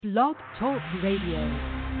Blog Talk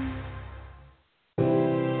Radio.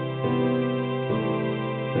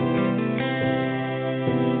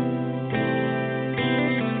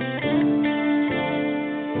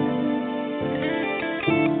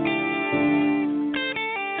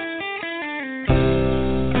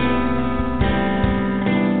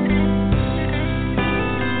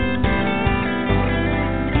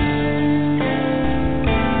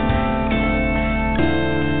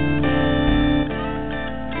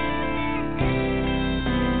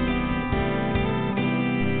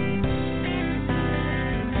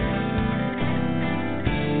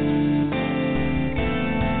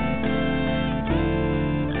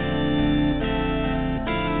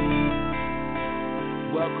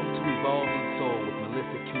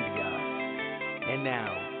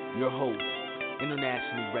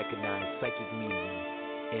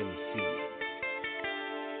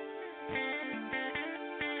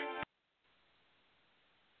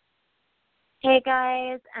 Hey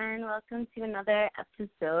guys, and welcome to another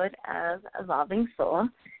episode of Evolving Soul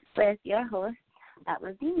with your host, that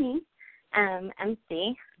would be me,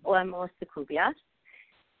 MC, or Melissa Cubillas.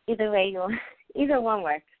 Either one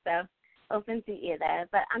works, so open to either.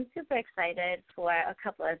 But I'm super excited for a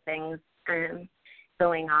couple of things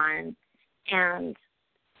going on, and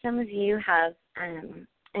some of you have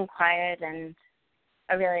inquired and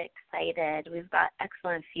are really excited. We've got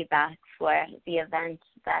excellent feedback for the event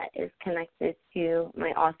that is connected to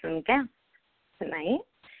my awesome guest tonight.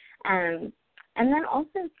 And then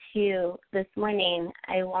also, too, this morning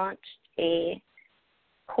I launched a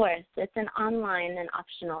course. It's an online and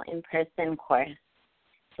optional in-person course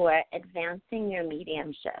for advancing your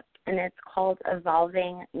mediumship, and it's called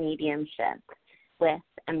Evolving Mediumship with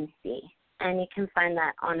MC. And you can find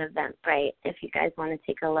that on Eventbrite if you guys want to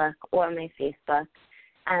take a look, or my Facebook.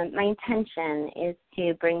 My intention is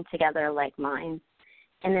to bring together like minds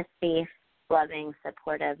in a safe, loving,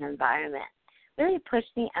 supportive environment. Really push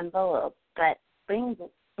the envelope, but bring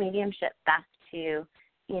mediumship back to,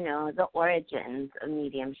 the origins of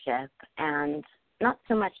mediumship, and not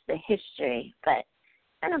so much the history, but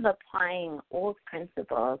kind of applying old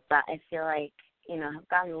principles that I feel like, have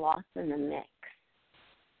gotten lost in the mix.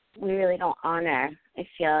 We really don't honor, I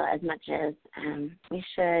feel, as much as we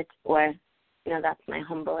should, or that's my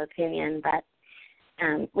humble opinion, but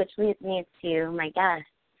which leads me to my guests,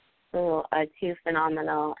 who are two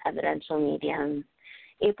phenomenal evidential mediums.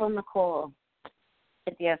 Apryl Nicole,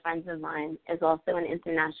 a dear friend of mine, is also an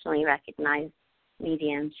internationally recognized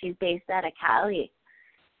medium. She's based out of Cali,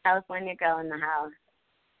 California girl in the house.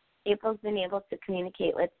 Apryl's been able to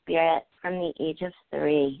communicate with spirit from the age of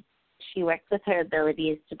 3. She works with her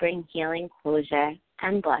abilities to bring healing, closure,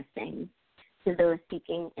 and blessings to those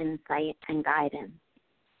seeking insight and guidance.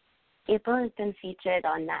 Apryl has been featured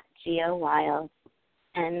on Nat Geo Wild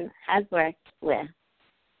and has worked with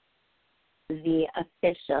the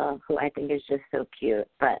official, who I think is just so cute,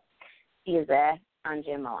 but Caesar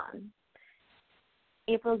Andre Milan.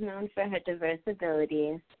 Apryl's known for her diverse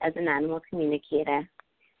abilities as an animal communicator.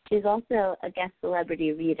 She's also a guest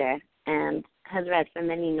celebrity reader and has read for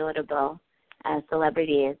many notable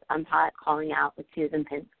celebrities on Pot Calling Out with Susan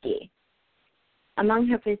Pinsky. Among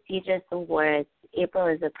her prestigious awards,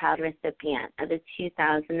 Apryl is a proud recipient of the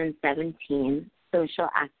 2017 Social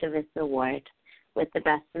Activist Award with the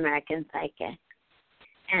Best American Psychic,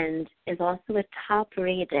 and is also a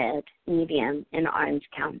top-rated medium in Orange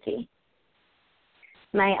County.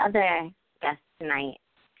 My other guest tonight,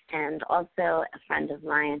 and also a friend of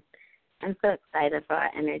mine, I'm so excited for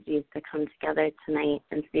our energies to come together tonight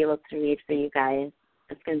and to be able to read for you guys.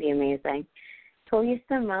 It's going to be amazing.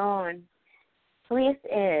 Simone. Calise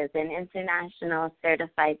is an international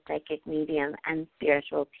certified psychic medium and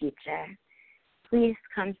spiritual teacher. Calise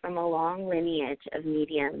comes from a long lineage of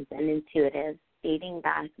mediums and intuitives dating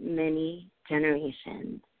back many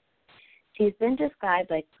generations. She's been described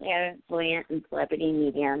by clairvoyant and celebrity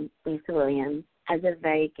medium Lisa Williams as a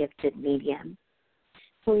very gifted medium.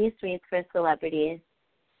 Calise reads for celebrities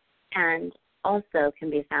and also can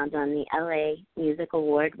be found on the LA Music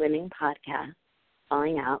Award-winning podcast,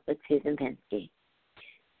 Falling Out with Susan Pinsky.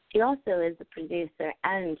 She also is the producer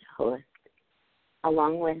and host,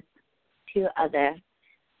 along with 2 other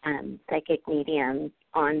psychic mediums,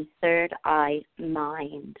 on Third Eye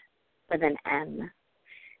Mind with an M.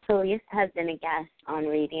 Calise has been a guest on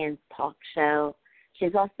Radiant's talk show.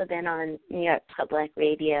 She's also been on New York Public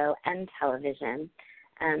Radio and television,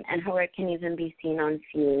 and her work can even be seen on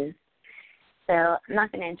Fuse. So I'm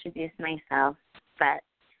not going to introduce myself, but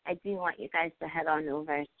I do want you guys to head on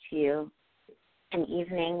over to An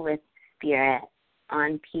Evening with Spirit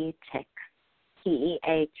on PTIX,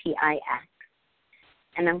 PEATIX.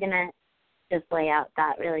 And I'm going to just lay out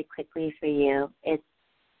that really quickly for you. It's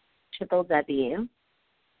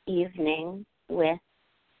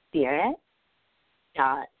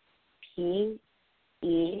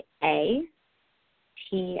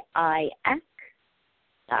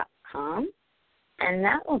and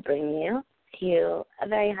that will bring you to a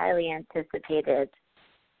very highly anticipated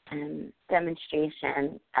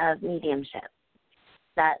demonstration of mediumship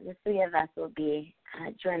that the three of us will be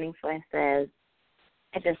joining forces.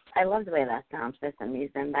 I love the way that sounds for some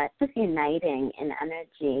reason, but just uniting in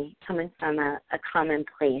energy, coming from a common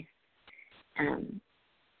place. And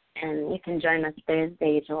you can join us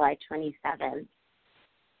Thursday, July 27th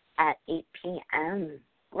at 8 p.m.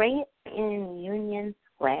 right in Union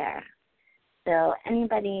Square. So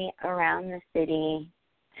anybody around the city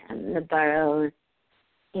and the boroughs,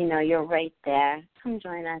 you're right there. Come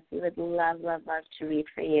join us. We would love, love, love to read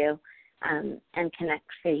for you and connect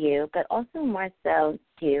for you, but also more so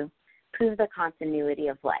to prove the continuity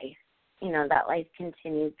of life, that life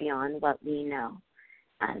continues beyond what we know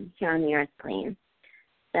here on the earth plane.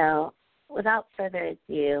 So without further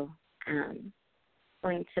ado, I'm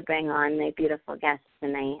going to bring on my beautiful guests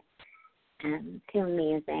tonight, two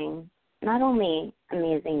amazing, not only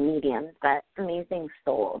amazing mediums, but amazing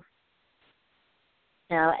souls.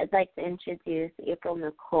 So I'd like to introduce Apryl,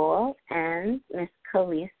 Nicole, and Miss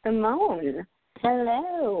Calise, Simone.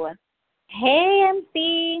 Hello. Hey,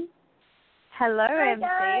 MC. Hello, Hi, MC.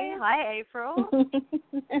 guys. Hi, Apryl.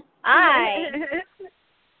 Hi.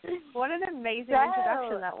 What an amazing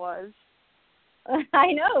introduction that was.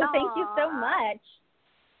 I know. Thank you so much.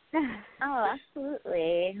 Oh,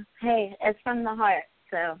 absolutely. Hey, it's from the heart,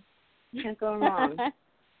 so can't go wrong.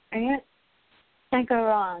 Right? Can't go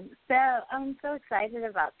wrong. So I'm so excited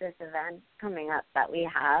about this event coming up that we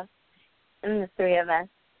have, and the three of us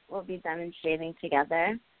will be demonstrating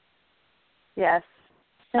together. Yes.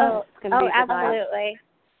 So, it's going to be a good night. Absolutely.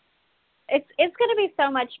 It's going to be so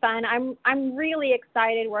much fun. I'm really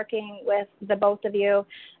excited working with the both of you.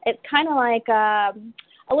 It's kind of like a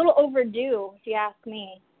little overdue, if you ask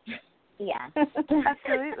me. Yes.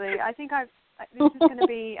 Absolutely. I think this is going to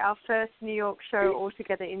be our first New York show all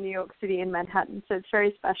together in New York City in Manhattan, so it's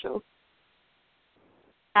very special.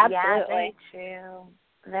 Absolutely. Yeah, very true.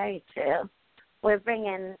 Very true. We're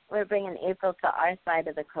bringing Apryl to our side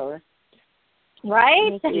of the coast.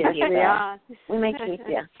 Right? We may keep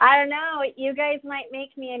you. I don't know. You guys might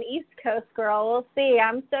make me an East Coast girl. We'll see.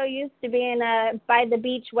 I'm so used to being a by the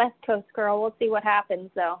beach West Coast girl. We'll see what happens,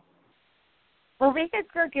 though. Well, we could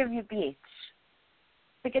still give you beach.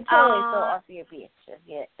 We could totally still offer you beach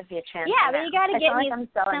if you transfer. Yeah, but you got to get me something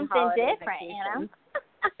different,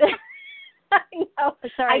 I know.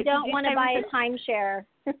 Sorry, I don't want to buy a timeshare.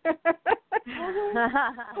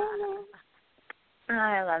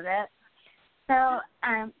 I love it. So,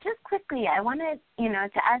 just quickly, I wanted,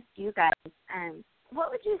 to ask you guys,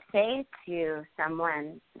 what would you say to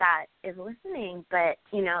someone that is listening but,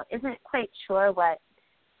 isn't quite sure what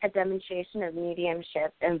a demonstration of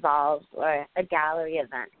mediumship involves or a gallery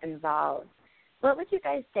event involves? What would you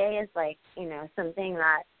guys say is something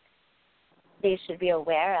that they should be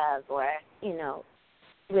aware of or,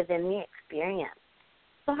 within the experience?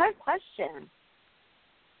 It's a hard question.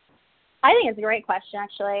 I think it's a great question,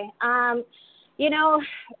 actually. On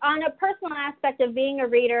a personal aspect of being a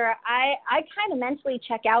reader, I kind of mentally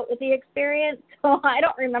check out with the experience, so I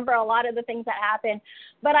don't remember a lot of the things that happen.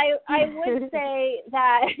 But I would say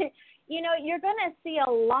that, you're going to see a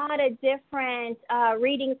lot of different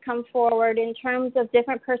readings come forward in terms of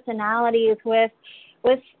different personalities with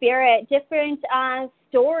spirit, different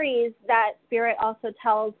stories that spirit also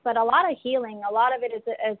tells, but a lot of healing. A lot of it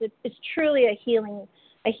is truly a healing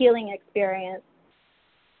experience.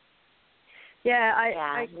 Yeah,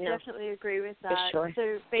 I definitely agree with that. For sure.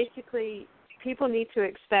 So basically, people need to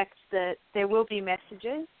expect that there will be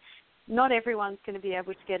messages. Not everyone's going to be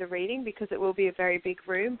able to get a reading because it will be a very big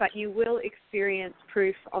room, but you will experience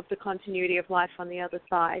proof of the continuity of life on the other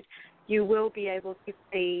side. You will be able to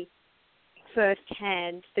see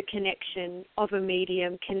firsthand the connection of a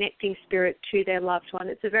medium connecting spirit to their loved one.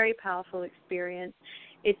 It's a very powerful experience.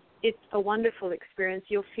 It's a wonderful experience.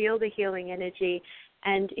 You'll feel the healing energy.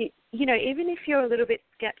 And, even if you're a little bit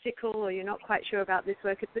skeptical or you're not quite sure about this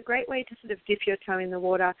work, it's a great way to sort of dip your toe in the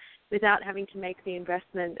water without having to make the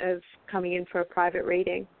investment of coming in for a private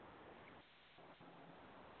reading.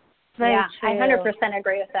 Yeah, I 100%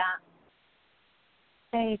 agree with that.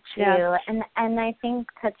 Very true. Yeah. And I think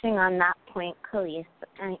touching on that point, Calise,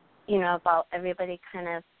 about everybody kind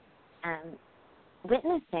of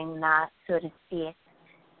witnessing that, so to speak,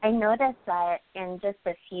 I noticed that in just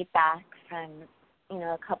the feedback from,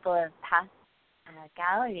 a couple of past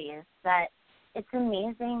galleries that it's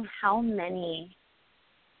amazing how many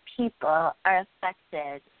people are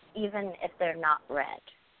affected even if they're not red.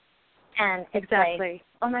 And it's like,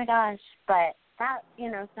 oh my gosh, but that,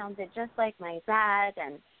 sounded just like my dad,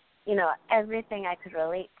 and, everything I could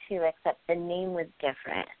relate to except the name was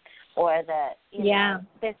different, or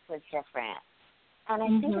this was different. And I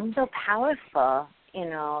think it's so powerful,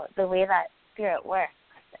 the way that spirit works.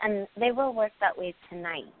 And they will work that way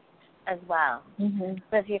tonight as well. So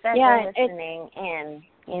if you guys are listening in,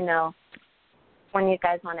 when you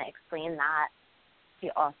guys want to explain that, it'd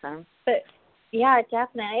be awesome. But yeah,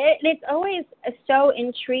 definitely. It's always so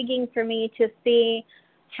intriguing for me to see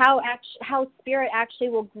how spirit actually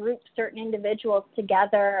will group certain individuals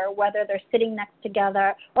together, whether they're sitting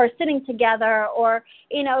together, or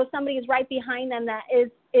somebody's right behind them that is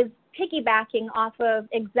piggybacking off of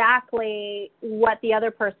exactly what the other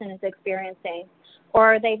person is experiencing,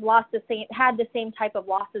 or they've had the same type of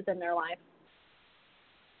losses in their life.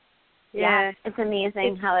 Yeah, it's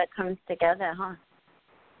amazing how it comes together, huh?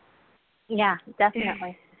 Yeah,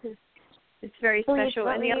 definitely. It's very special.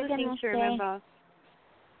 And the other thing to remember,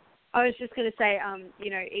 I was just going to say,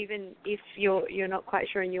 even if you're not quite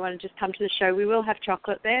sure and you want to just come to the show, we will have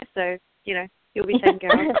chocolate there, so you'll be taken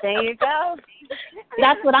care of. There you go.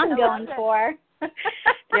 That's what I'm going for.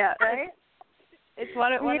 Yeah, right. It's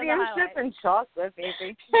one of the highlights. Mediumship and chocolate,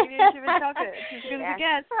 baby. Mediumship and chocolate. She's going to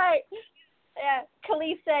guess. Right. Yeah.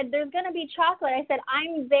 Calise said, "There's going to be chocolate." I said,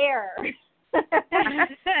 "I'm there."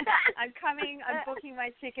 I'm coming. I'm booking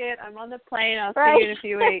my ticket. I'm on the plane. I'll see you in a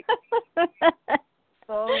few weeks.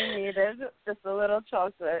 All we needed, just a little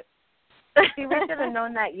chocolate. See, we should have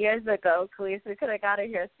known that years ago, Calise. We could have got her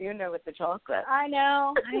here sooner with the chocolate. I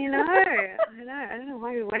know. I don't know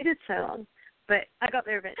why we waited so long, but I got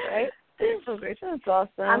there eventually. Right? That's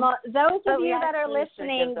awesome. Those of you that are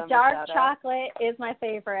listening, dark chocolate is my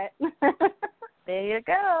favorite. There you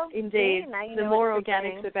go. Indeed. See, the more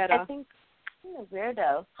organic, the better. I think I'm a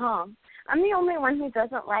weirdo. Huh? I'm the only one who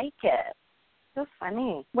doesn't like it. So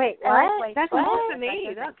funny. Wait, what? Like that's more for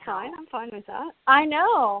me. That's fine. I'm fine with that. I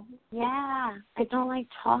know. Yeah. I don't like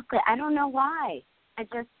chocolate. I don't know why. I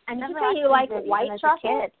never actually you like white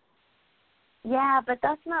chocolate? Yeah, but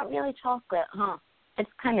that's not really chocolate, huh? It's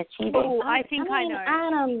kind of cheating. Oh, I think I know. I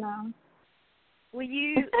don't know. Were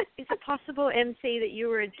you, is it possible, MC, that you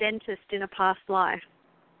were a dentist in a past life?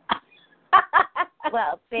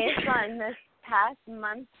 Well, based on this past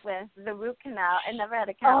month with the root canal, I never had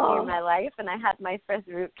a cavity in my life, and I had my first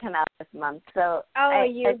root canal this month. So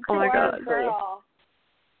you poor girl.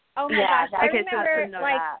 Oh my gosh!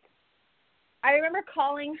 I remember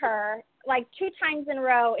calling her like 2 times in a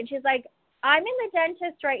row, and she's like, "I'm in the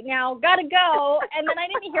dentist right now, gotta go." And then I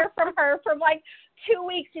didn't hear from her for like 2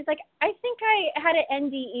 weeks. She's like, "I think I had an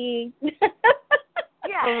NDE."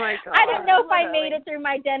 Yeah. Oh my God. I didn't know if I made it through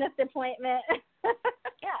my dentist appointment.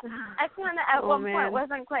 Yeah. I kind of at one point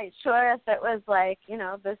wasn't quite sure if it was like,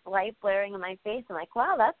 this light blaring in my face. I'm like,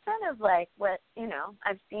 wow, that's kind of like what,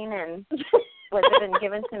 I've seen in what's been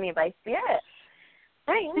given to me by spirit.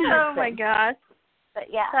 Very interesting. Oh my gosh. But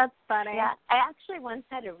yeah. That's funny. Yeah. I actually once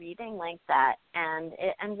had a reading like that, and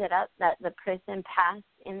it ended up that the person passed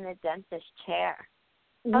in the dentist chair.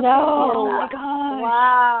 No. Oh my gosh.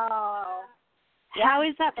 Wow. Yeah. How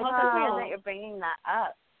is that possible? It's weird that you're bringing that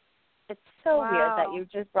up. It's so weird that you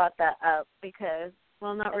just brought that up because...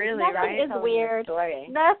 Well, not really, right? Nothing is weird.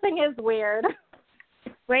 Nothing is weird.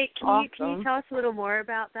 Wait, can you tell us a little more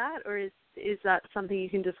about that, or is that something you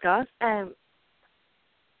can discuss? I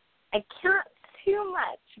can't too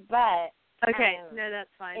much, but... Okay, no, that's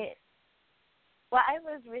fine. What I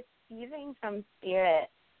was receiving from Spirit,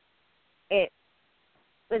 it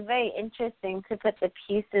was very interesting to put the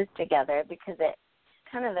pieces together because it's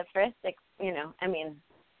kind of the first,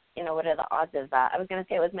 what are the odds of that? I was going to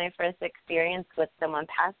say it was my first experience with someone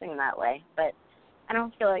passing that way, but I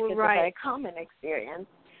don't feel like it's a very common experience.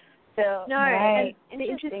 So it's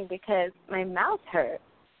interesting because my mouth hurt.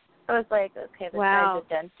 I was like, okay, this guy's a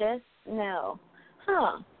dentist? No.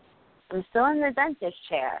 Huh. I'm still in the dentist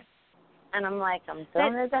chair. And I'm like, I'm still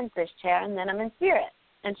in the dentist chair, and then I'm in spirit.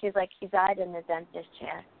 And she's like, he died in the dentist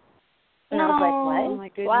chair. And I was like, what? Oh, my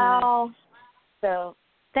goodness. Wow. So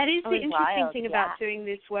that is the interesting thing about doing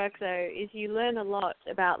this work, though, is you learn a lot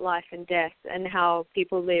about life and death and how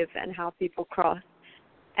people live and how people cross.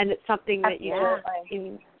 And it's something that you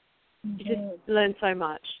just learn so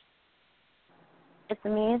much. It's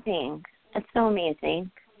amazing. It's so amazing.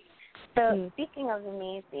 So speaking of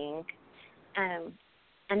amazing,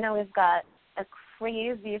 I know we've got a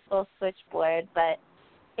crazy full switchboard, but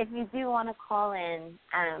if you do want to call in,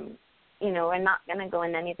 we're not going to go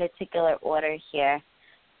in any particular order here.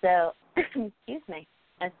 So, excuse me,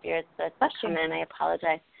 as spirits that come in, I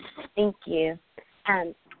apologize. Thank you.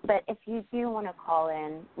 But if you do want to call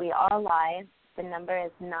in, we are live. The number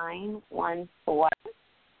is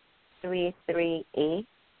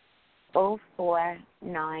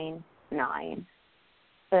 914-338-0499.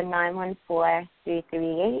 So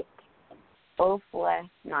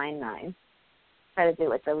 914-338-0499. Try to do it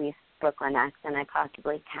with the least Brooklyn accent I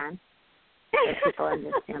possibly can, so people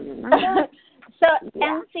understand the number. So,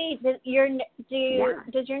 MC, does your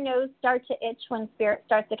nose start to itch when spirit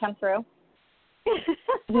starts to come through?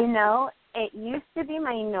 It used to be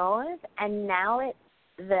my nose, and now it's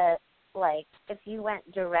if you went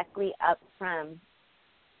directly up from,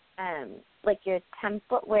 your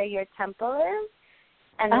temple, where your temple is,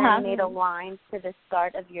 and then made a line to the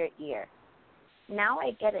start of your ear. Now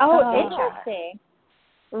I get it. Oh, interesting.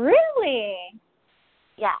 Really?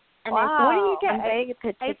 Yeah. And wow. What do you get? I'm very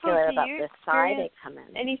particular about the side they come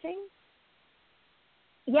in. Anything?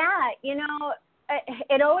 Yeah,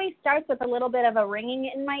 it always starts with a little bit of a ringing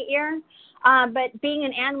in my ear. But being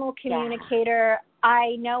an animal communicator,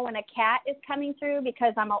 I know when a cat is coming through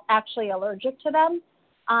because I'm actually allergic to them.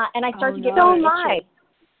 And I start to get so itchy.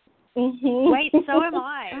 Mm-hmm. Wait, so am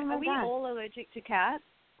I. Oh Are we all allergic to cats?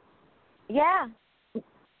 Yeah.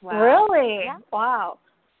 Wow. Really? Yeah. Wow.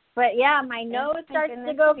 But yeah, my nose starts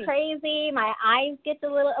to go crazy. My eyes get a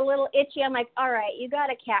little itchy. I'm like, all right, you got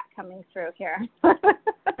a cat coming through here. What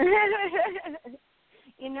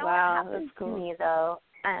happens to me though?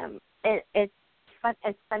 It's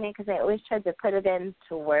funny because I always tried to put it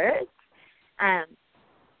into words, and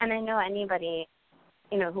I know anybody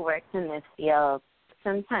who works in this field.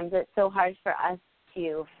 Sometimes it's so hard for us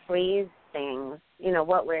to phrase things,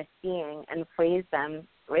 what we're seeing, and phrase them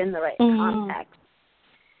in the right context.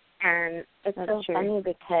 And it's so funny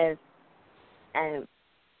because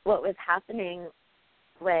what was happening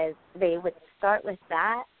was they would start with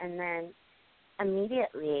that, and then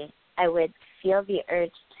immediately I would feel the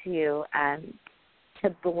urge to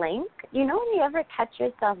blink. When you ever catch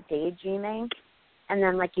yourself daydreaming, and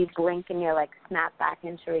then you blink and you're snap back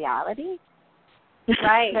into reality?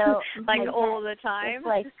 Right. So, all the time?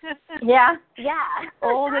 Yeah.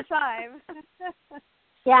 All the time.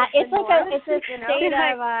 Yeah, it's a state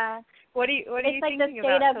of what are you thinking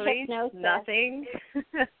about, Calise? Hypnosis. Nothing.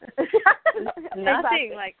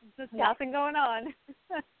 Nothing. Exactly. Just nothing going on.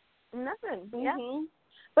 Nothing. Mm-hmm. Yeah.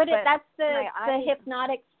 But that's the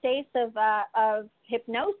hypnotic state of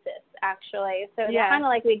hypnosis, actually. So it's kind of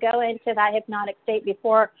like we go into that hypnotic state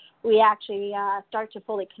before we actually start to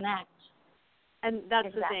fully connect. And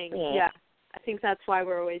that's the thing. Yeah. I think that's why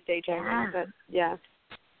we're always daydreaming. Yeah. But yeah.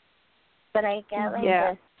 But I get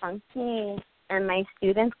this funky, and my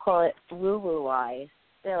students call it woo-woo eyes.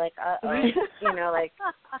 They're like, uh-oh,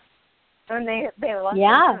 when they walk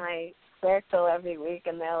into my circle every week,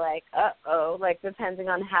 and they're like, uh-oh, depending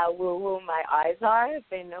on how woo-woo my eyes are, if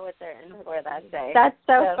they know what they're in for that day. That's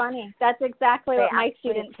so funny. That's exactly what my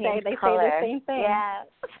students say. They say the same thing. Yeah.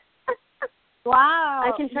 Wow.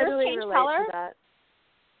 I can totally relate to that.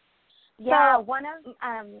 Yeah, one of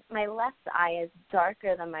my left eye is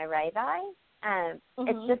darker than my right eye.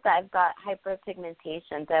 It's just that I've got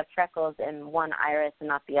hyperpigmentation. I have freckles in one iris and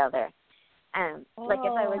not the other. If I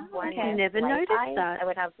was born with never light noticed eyes, that. I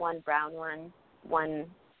would have one brown one.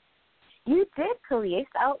 You did, Calise,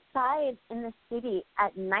 outside in the city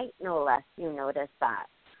at night, no less. You noticed that.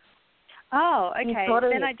 Oh, okay. You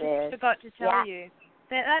totally then I just forgot to tell you.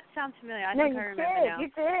 That sounds familiar. I think I remember now. You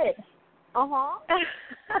did.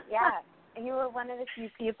 Yeah. You were one of the few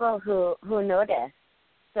people who noticed.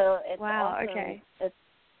 So it's it's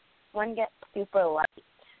one gets super light,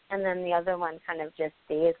 and then the other one kind of just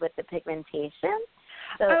stays with the pigmentation.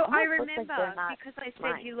 So I remember because I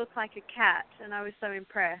said you look like a cat, and I was so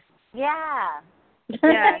impressed. Yeah.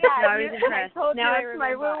 Yeah, I was impressed. Now I remember.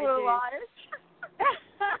 My woo-woo eyes.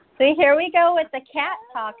 See, here we go with the cat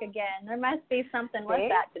talk again. There must be something with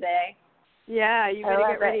that today. Yeah, you better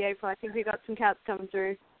get ready, April. I think we got some cats coming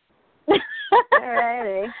through.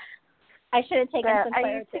 Alrighty. I should have taken some Are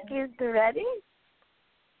you chickies ready?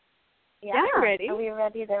 Yeah, I'm ready. Are we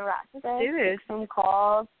ready to rock this? Let's do this. Some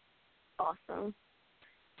calls. Awesome.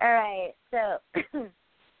 All right. So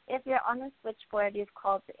if you're on the switchboard, you've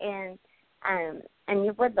called in, and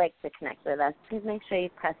you would like to connect with us, please make sure you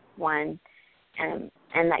press 1 and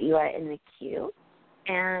that you are in the queue.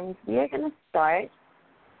 And we are going to start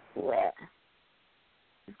with,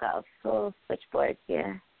 we've got a full switchboard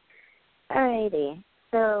here. Alrighty.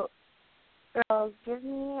 So, girls, give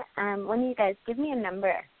me, one of you guys, give me a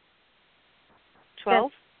number. 12?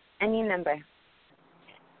 Just any number.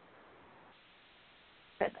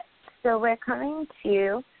 So we're coming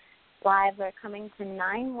to live. We're coming to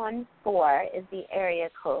 914 is the area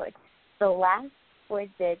code. The last 4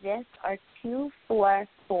 digits are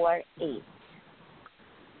 2448.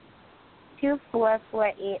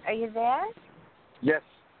 2448. Are you there? Yes.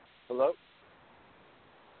 Hello?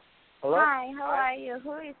 Hello? Hi, how are you? Who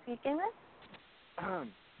are you speaking with?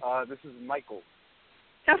 This is Michael.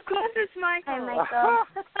 Of course it's Michael. Hi,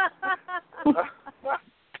 Michael.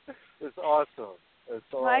 It's awesome. It's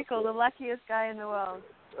so Michael, awesome. the luckiest guy in the world.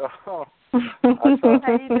 Oh, How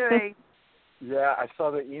you doing? Yeah, I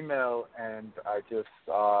saw the email and I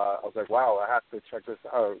was like, wow, I have to check this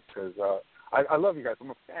out because I love you guys.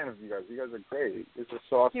 I'm a fan of you guys. You guys are great. This is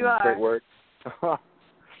so awesome. You are. Great work. Yeah.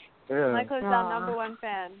 Michael's our number one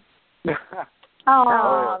fan.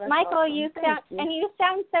 Oh, that's Michael, awesome. you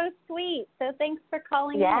sound so sweet. So thanks for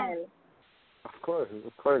calling in. Of course.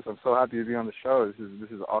 I'm so happy to be on the show. This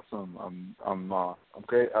is awesome. I'm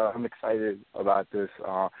great. I'm excited about this.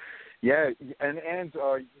 Yeah, and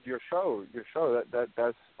your show.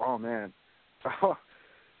 That's oh man.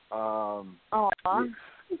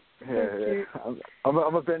 Yeah. I'm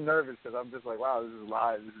a bit nervous because I'm just like, wow, this is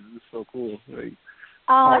live. This is so cool.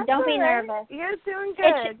 Like, don't be nervous. You're doing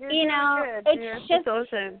good. It's just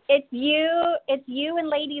awesome. It's you and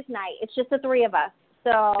ladies' night. It's just the three of us.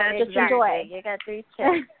 So just enjoy. You got 3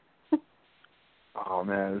 chicks. oh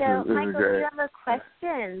man, So, this Michael, is great. do you have a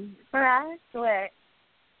question for us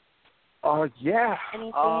or Yeah.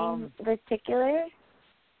 anything particular?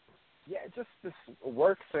 Yeah, just this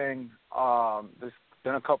work thing. There's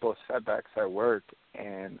been a couple of setbacks at work,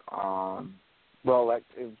 and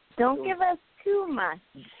Don't give us too much.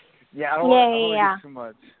 Yeah, I don't want to do too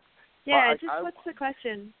much. Yeah, But what's the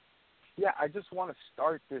question? Yeah, I just want to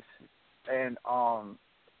start this, and I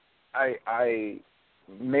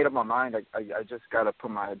made up my mind. I just got to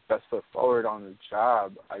put my best foot forward on the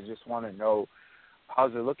job. I just want to know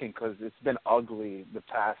how's it looking because it's been ugly the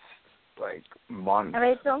past month. All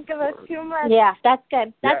right, don't give us too much. Yeah, that's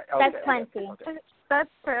good. That's plenty. Okay.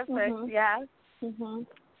 That's perfect. Mm-hmm. Yeah. Mhm.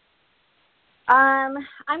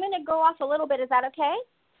 I'm going to go off a little bit. Is that okay?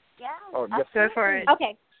 Yeah. Oh, yes. Go for it.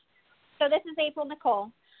 Okay. So this is Apryl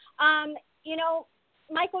Nicole.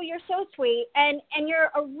 Michael, you're so sweet, and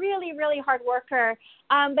you're a really, really hard worker.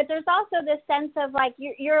 But there's also this sense of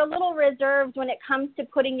you're a little reserved when it comes to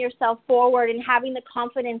putting yourself forward and having the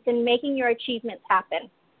confidence in making your achievements happen.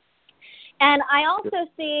 And I also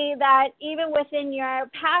see that even within your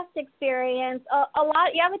past experience,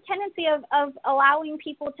 you have a tendency of allowing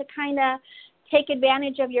people to kind of take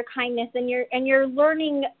advantage of your kindness, and you're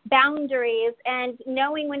learning boundaries and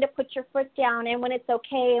knowing when to put your foot down and when it's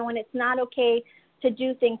okay and when it's not okay to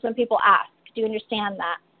do things when people ask. Do you understand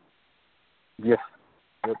that? Yes.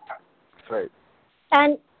 Yep. That's right.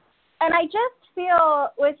 And I just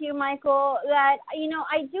feel with you, Michael, that,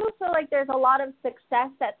 I do feel like there's a lot of success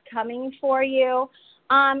that's coming for you.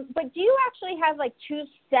 But do you actually have 2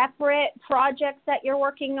 separate projects that you're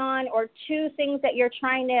working on or 2 things that you're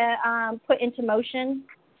trying to put into motion?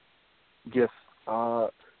 Yes.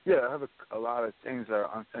 Yeah, I have a lot of things that are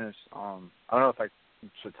unfinished. I don't know if I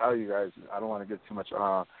should tell you guys. I don't want to get too much.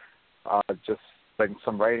 Just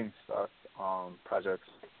some writing stuff, projects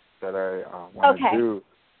that I want to do.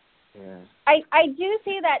 Yeah. I do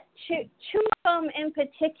see that 2 of them in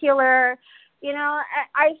particular.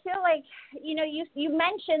 I feel like you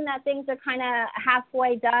mentioned that things are kind of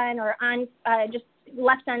halfway done or just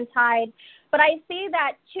left untied. But I see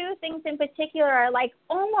that 2 things in particular are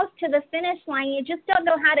almost to the finish line. You just don't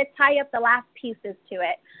know how to tie up the last pieces to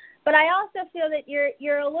it. But I also feel that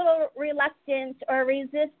you're a little reluctant or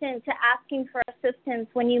resistant to asking for assistance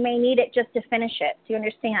when you may need it just to finish it. Do you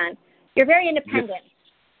understand? You're very independent.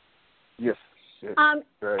 Yes.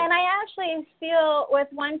 Right. And I actually feel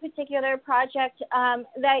with one particular project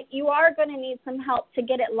that you are going to need some help to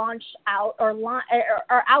get it launched out or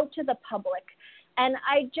out to the public. And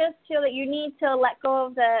I just feel that you need to let go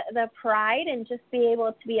of the pride and just be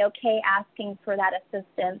able to be okay asking for that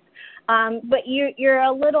assistance. But you're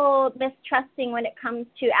a little mistrusting when it comes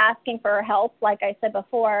to asking for help, like I said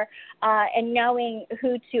before, and knowing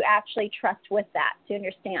who to actually trust with that. Do you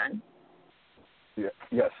understand? Yeah.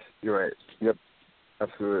 Yes, you're right. Yep,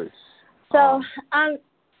 absolutely. So, and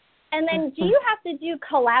then do you have to do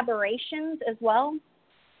collaborations as well?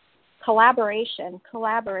 Collaboration.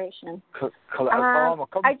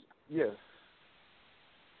 Yes.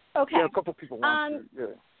 Okay. Yeah, a couple people want to.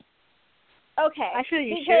 Yeah. Okay. Actually,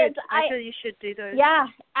 you should. I feel you should do those. Yeah,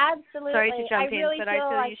 absolutely. Sorry to jump I really in, but feel I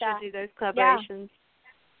feel like you should do those collaborations.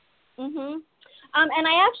 Yeah. Mhm. And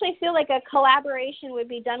I actually feel like a collaboration would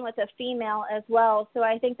be done with a female as well. So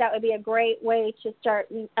I think that would be a great way to start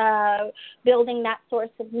building that source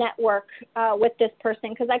of network with this person,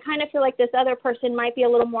 because I kind of feel like this other person might be a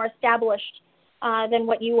little more established than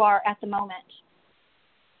what you are at the moment.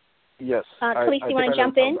 Yes. Calise, you want to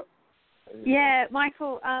jump in? Yeah,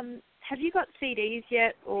 Michael, have you got CDs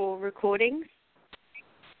yet or recordings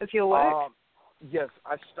of your work? Yes,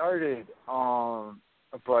 I started,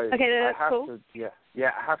 but okay, that's I have cool. to.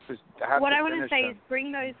 Yeah, I have to. What I want to say them. is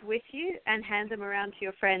bring those with you and hand them around to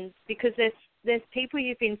your friends, because there's people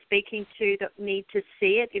you've been speaking to that need to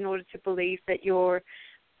see it in order to believe that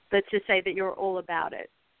to say that you're all about it,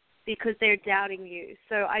 because they're doubting you.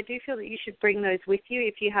 So I do feel that you should bring those with you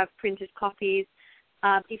if you have printed copies.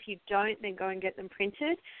 If you don't, then go and get them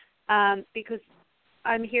printed, because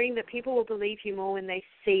I'm hearing that people will believe you more when they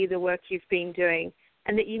see the work you've been doing,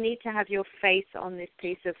 and that you need to have your face on this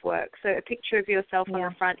piece of work. So a picture of yourself on the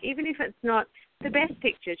front, even if it's not the best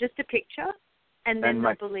picture, just a picture, and then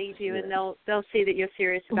they'll believe you and they'll see that you're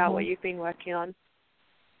serious about what you've been working on.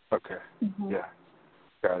 Okay. Yeah.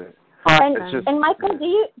 Got it. And Michael,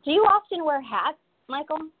 do you often wear hats,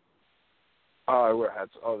 Michael? Oh, I wear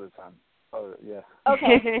hats all the time. Oh, yeah.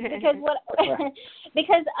 Okay,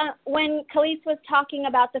 because when Calise was talking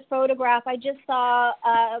about the photograph, I just saw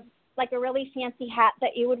like a really fancy hat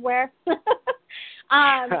that you would wear. So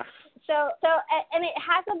and it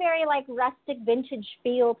has a very like rustic vintage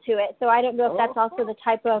feel to it. So I don't know if that's also the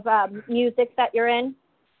type of music that you're in.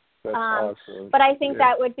 That's awesome. But I think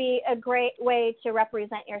that would be a great way to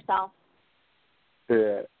represent yourself.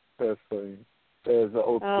 Yeah, that's funny. There's an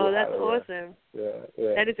old school that's awesome. Yeah.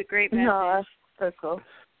 That is a great message. No, that's so cool.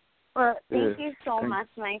 Well, thank you so much,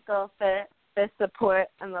 Michael, for the support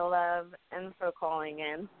and the love and for calling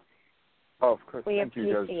in. Oh, of course. We Thank you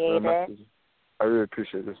guys appreciate for the it. message. I really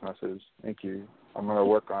appreciate this message. Thank you. I'm going to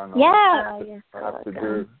work on I have to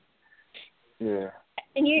do. Yeah.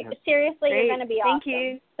 And seriously, Great. you're going to be awesome. Thank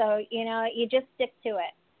you. So, you just stick to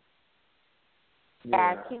it.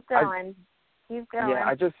 Yeah, keep going. Keep going. Yeah,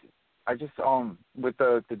 I just with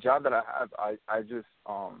the job that I have, I just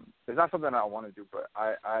it's not something I want to do, but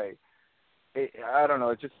I don't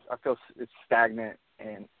know, I feel it's stagnant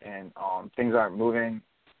and things aren't moving.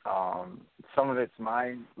 Some of it's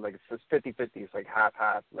mine, like it's 50-50. It's like half,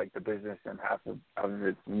 like the business, and half of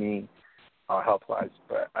it's me, health-wise.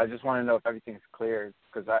 But I just want to know if everything's clear,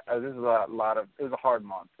 because this is it was a hard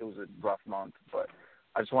month. It was a rough month, but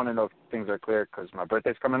I just want to know if things are clear, because my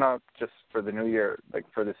birthday's coming up just for the new year, like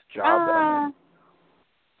for this job that I'm in.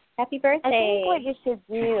 Happy birthday. I think what you should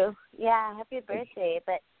do, happy birthday,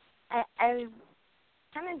 but I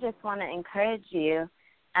kind of just want to encourage you,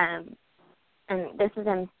 and this is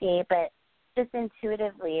MC, but just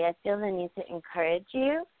intuitively, I feel the need to encourage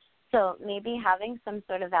you. So maybe having some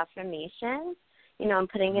sort of affirmation, and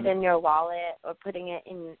putting it in your wallet or putting it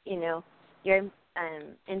in, your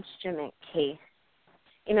instrument case.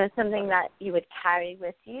 Something that you would carry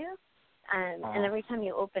with you. And every time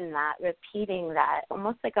you open that, repeating that,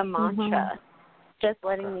 almost like a mantra, just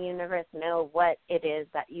letting the universe know what it is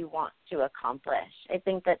that you want to accomplish. I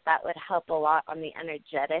think that would help a lot on the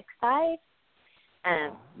energetic side.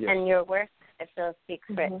 And your work, I feel, speaks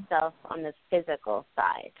for itself on the physical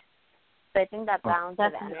side. So I think that balance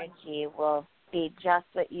of energy will be just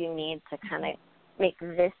what you need to kind of make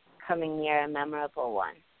this coming year a memorable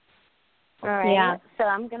one. All right. Yeah. So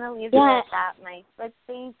I'm going to leave you at that, Mike. But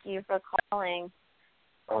thank you for calling.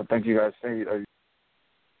 Oh, thank you, guys. Thank you.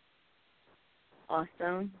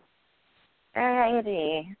 Awesome. All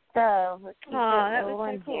righty. So let's keep it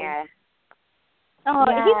rolling here. Oh,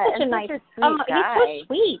 he's such a nice guy. He's so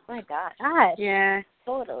sweet. Oh, my gosh. Yeah.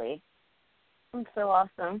 Totally. I'm so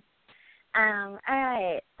awesome. All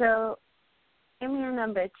right. So give me your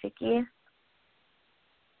number, Chicky.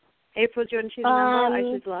 April, do you want to choose a number? I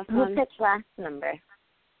choose the last one. Who picked last number?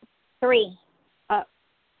 3.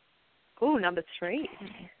 Number 3.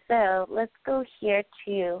 So let's go here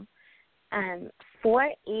to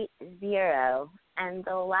 480, and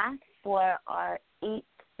the last 4 are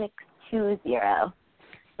 8620.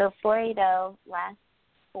 So 480, last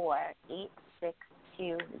 4,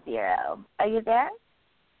 8620. Are you there?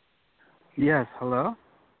 Yes, hello?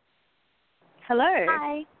 Hello.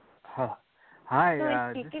 Hi.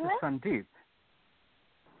 Hi, this is Sandeep.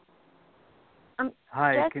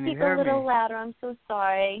 Hi, just can you speak hear me? a little louder. I'm so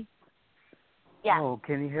sorry. Yeah. Oh,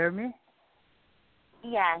 can you hear me?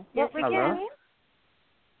 Yes. Yes, we Hello? can.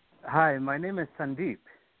 Hi, my name is Sandeep.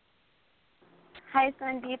 Hi,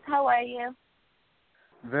 Sandeep. How are you?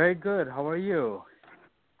 Very good. How are you?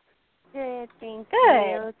 Good, thank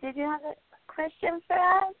you. Did you have a question for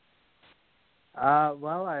us?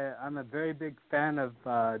 Well, I'm a very big fan of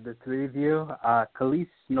the three of you. Calise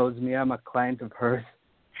knows me. I'm a client of hers.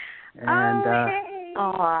 And, hey.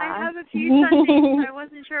 Aww. I have a few Sundays. I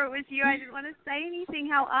wasn't sure it was you. I didn't want to say anything.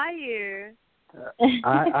 How are you?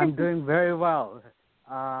 I'm doing very well.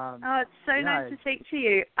 It's so nice to speak to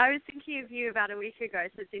you. I was thinking of you about a week ago,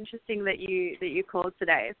 so it's interesting that you called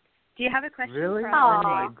today. Do you have a question? Really? For us? Oh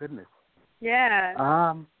my goodness. Yeah.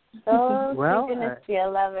 Well, synchronicity, I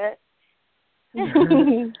love it.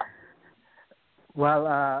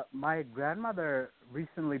 Well, my grandmother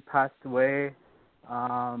recently passed away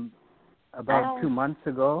about 2 months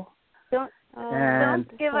ago. Don't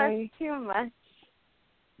give us too much.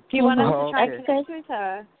 Do you want us to try okay. and connect with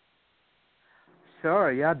her?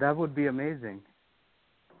 Sure, yeah, that would be amazing.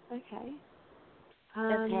 Okay.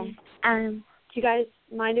 Okay. Do you guys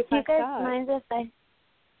mind if I start? Do you guys mind if I...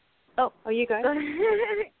 Oh, you go.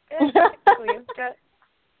 Please, go.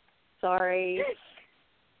 Sorry.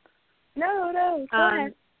 No, go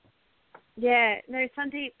ahead. Yeah, no,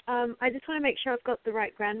 Sandeep, I just want to make sure I've got the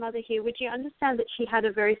right grandmother here. Would you understand that she had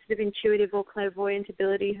a very sort of intuitive or clairvoyant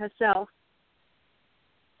ability herself?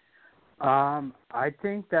 I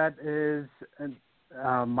think that is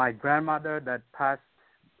my grandmother that passed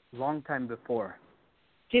long time before.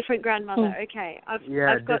 Different grandmother, okay.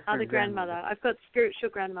 I've got other grandmother. I've got spiritual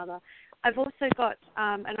grandmother. I've also got,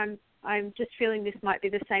 and I'm just feeling this might be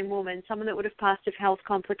the same woman, someone that would have passed of health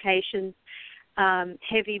complications,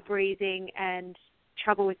 heavy breathing, and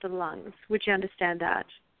trouble with the lungs. Would you understand that?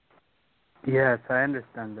 Yes, I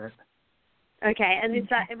understand that. Okay, and is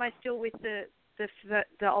that, am I still with the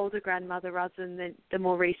older grandmother rather than the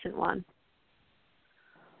more recent one?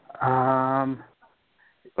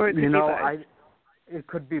 Or it could be both? It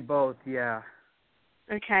could be both, yeah.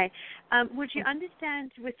 Okay. Would you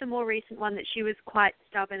understand with the more recent one that she was quite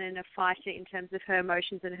stubborn and a fighter in terms of her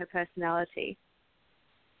emotions and her personality?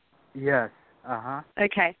 Yes. Uh-huh.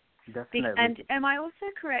 Okay. Definitely. And am I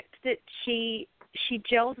also correct that she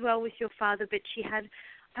gelled well with your father, but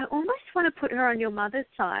I almost want to put her on your mother's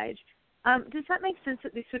side. Does that make sense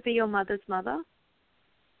that this would be your mother's mother?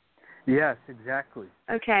 Yes, exactly.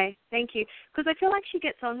 Okay, thank you. Because I feel like she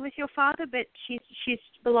gets on with your father, but she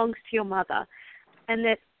belongs to your mother. And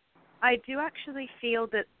that I do actually feel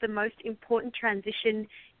that the most important transition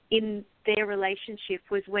in their relationship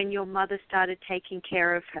was when your mother started taking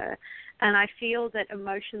care of her. And I feel that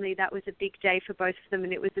emotionally that was a big day for both of them,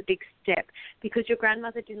 and it was a big step because your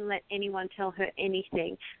grandmother didn't let anyone tell her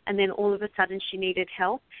anything. And then all of a sudden she needed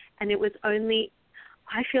help. And it was only,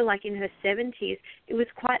 I feel like in her 70s, it was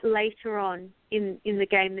quite later on in the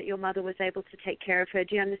game that your mother was able to take care of her.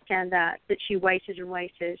 Do you understand that she waited and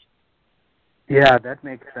waited? Yeah, that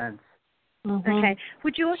makes sense. Mm-hmm. Okay.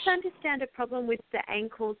 Would you also understand a problem with the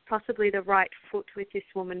ankles, possibly the right foot with this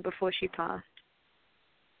woman before she passed?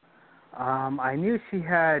 I knew she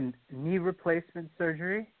had knee replacement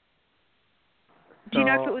surgery. Do you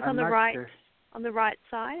know if it was I'm on the right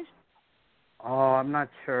side? Oh, I'm not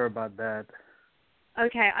sure about that.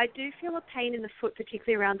 Okay, I do feel a pain in the foot,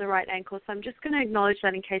 particularly around the right ankle, so I'm just going to acknowledge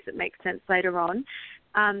that in case it makes sense later on.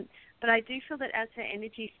 But I do feel that as her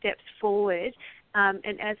energy steps forward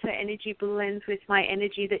and as her energy blends with my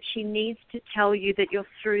energy, that she needs to tell you that you're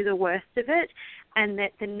through the worst of it and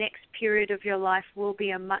that the next period of your life will be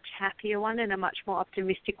a much happier one and a much more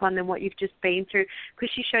optimistic one than what you've just been through,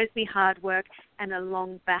 because she shows me hard work and a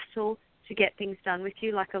long battle to get things done with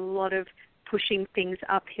you, like a lot of pushing things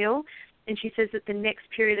uphill. And she says that the next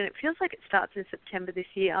period, and it feels like it starts in September this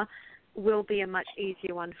year, will be a much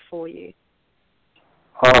easier one for you.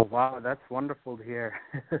 Oh, wow, that's wonderful to hear.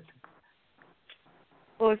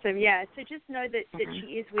 Awesome, yeah. So just know that she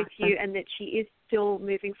is with you and that she is still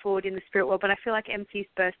moving forward in the spirit world. But I feel like MC's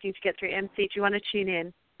bursting to get through. MC, do you want to tune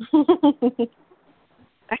in?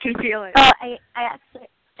 I can feel it. Oh, I actually...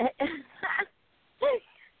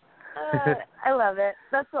 I love it.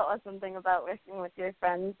 That's the awesome thing about working with your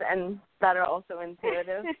friends and that are also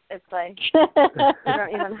intuitive. It's like you don't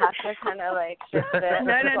even have to kind of like shift it.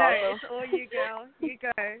 No. It's all you, girl. You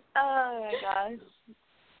go. Oh my gosh.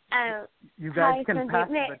 You guys hi, can Cindy. pass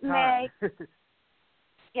the time.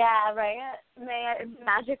 Yeah, right.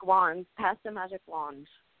 Magic wands. Pass the magic wand.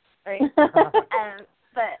 Right.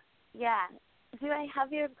 But yeah, do I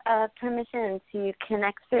have your permission to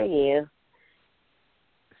connect for you?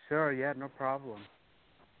 Sure, yeah, no problem.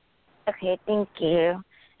 Okay, thank you.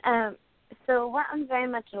 So what I'm very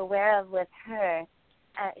much aware of with her,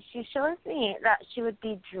 she shows me that she would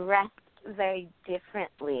be dressed very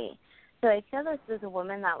differently. So I feel this is a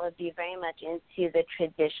woman that would be very much into the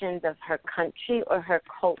traditions of her country or her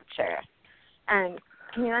culture. Can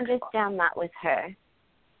you understand that with her?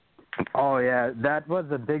 Oh, yeah, that was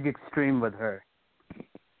a big extreme with her.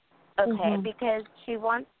 Okay, because she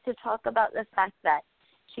wants to talk about the fact that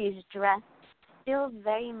she's dressed still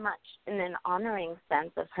very much in an honoring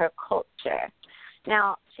sense of her culture.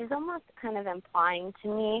 Now, she's almost kind of implying to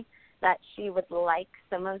me that she would like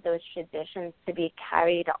some of those traditions to be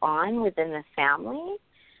carried on within the family.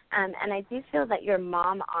 And I do feel that your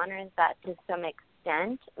mom honors that to some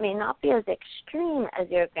extent. It may not be as extreme as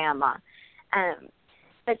your grandma.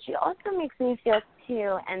 But she also makes me feel,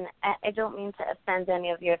 too, and I don't mean to offend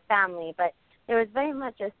any of your family, but there was very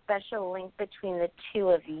much a special link between the two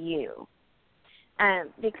of you.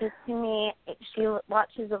 Because to me, she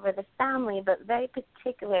watches over the family, but very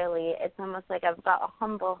particularly, it's almost like I've got a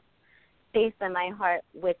humble space in my heart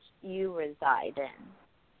which you reside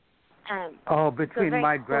in. Between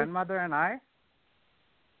my grandmother and I?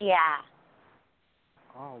 Yeah.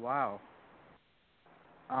 Oh, wow.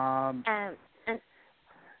 And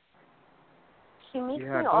she makes me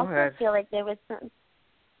go also ahead. feel like there was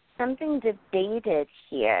something debated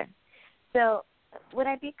here. So would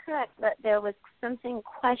I be correct that there was something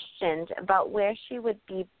questioned about where she would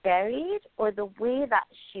be buried or the way that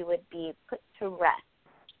she would be put to rest?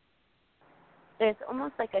 There's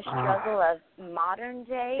almost like a struggle of modern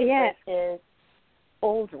day versus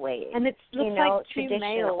old ways. And it looks like two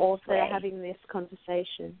males that are having this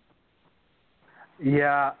conversation.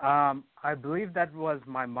 Yeah, I believe that was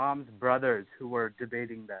my mom's brothers who were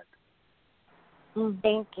debating that.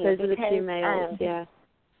 Thank you. Those are the two males, yeah.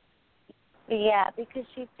 Yeah, because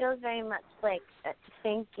she feels very much like,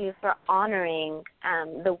 thank you for honoring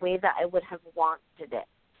the way that I would have wanted it.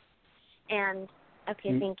 And,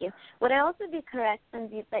 okay, thank you. Would I also be correct,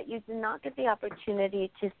 Sandeep, that you did not get the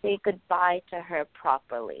opportunity to say goodbye to her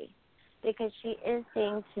properly? Because she is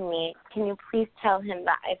saying to me, can you please tell him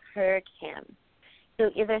that I've heard him? So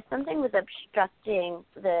either something was obstructing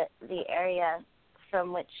the area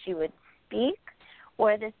from which she would speak,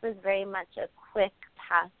 or this was very much a quick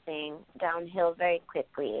passing downhill very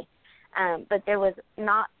quickly. But there was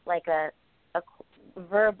not like a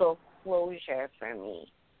verbal closure for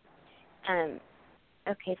me.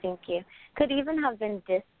 Okay, thank you. Could even have been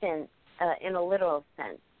distance in a literal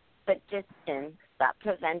sense, but distance that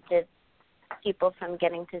prevented people from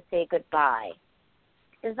getting to say goodbye.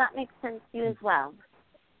 Does that make sense to you as well?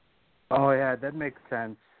 Oh, yeah, that makes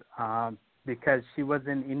sense. Because she was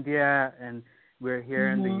in India and we're here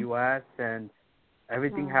in the U.S. and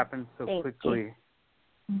everything happened so quickly.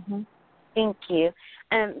 Thank you.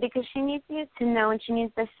 Because she needs you to know, and she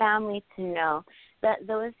needs the family to know, that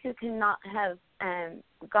those who cannot have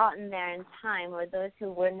gotten there in time, or those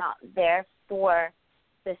who were not there for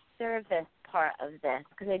the service part of this,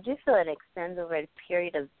 because I do feel it extends over a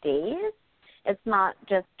period of days. It's not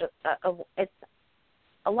just it's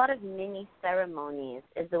a lot of mini ceremonies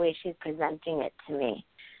is the way she's presenting it to me,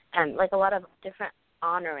 like a lot of different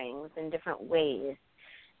honorings in different ways.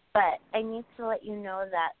 But I need to let you know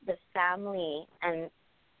that the family, and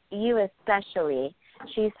you especially,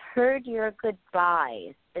 she's heard your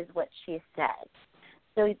goodbyes, is what she said.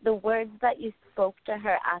 So the words that you spoke to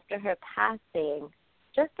her after her passing,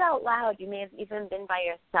 just out loud, you may have even been by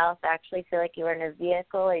yourself, actually feel like you were in a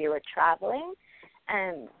vehicle or you were traveling,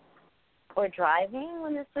 or driving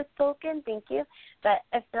when this was spoken, thank you. But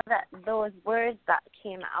I feel that those words that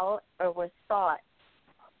came out or were thought,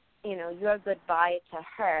 your goodbye to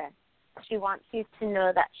her, she wants you to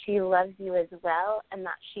know that she loves you as well and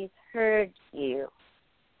that she's heard you.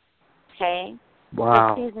 Okay?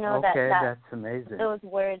 Wow. So please know okay, that that's amazing. Those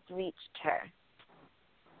words reached her.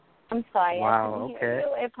 I'm sorry, wow, I didn't hear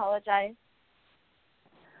you. I apologize.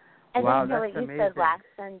 I wow, didn't hear what you amazing. said last,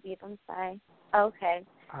 Sandeep. I'm sorry. Okay.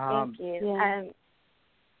 Thank you.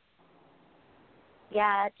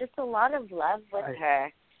 Yeah. Just a lot of love with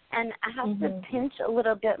her. And I have to pinch a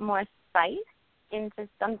little bit more spice into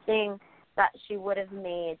something that she would have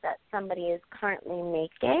made that somebody is currently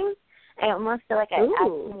making. I almost feel like I need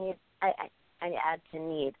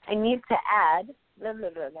to add. Blah, blah,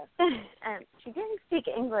 blah, blah. She didn't speak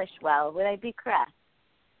English well. Would I be correct?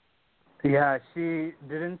 Yeah, she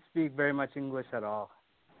didn't speak very much English at all.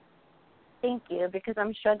 Thank you, because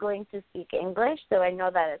I'm struggling to speak English, so I know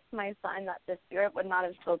that it's my sign that the spirit would not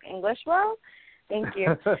have spoke English well. Thank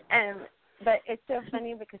you. But it's so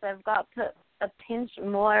funny because I've got to put a pinch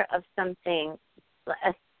more of something,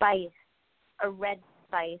 a spice, a red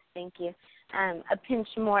spice, thank you, a pinch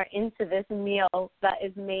more into this meal that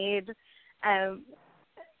is made, of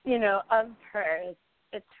hers.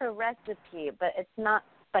 It's her recipe, but it's not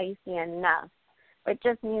spicy enough. It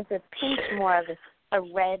just needs a pinch more of a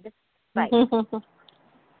red spice.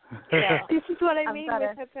 Yeah. This is what I mean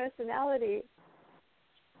with her personality.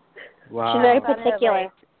 Wow. She's very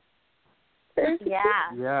particular.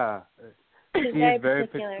 Yeah. Yeah. She's She is very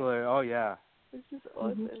particular. Oh, yeah. This is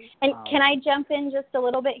awesome. And can I jump in just a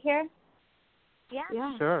little bit here? Yeah.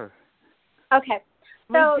 Yeah. Sure. Okay.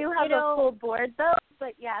 So, we do have a full board, though,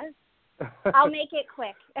 but yes. I'll make it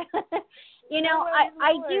quick.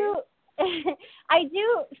 I do I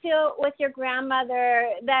do feel with your grandmother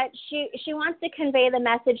that she wants to convey the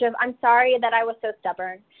message of, I'm sorry that I was so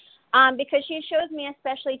stubborn. Because she shows me,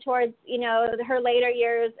 especially towards, her later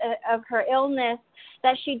years of her illness,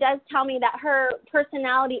 that she does tell me that her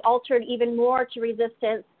personality altered even more to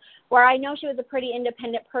resistance, where I know she was a pretty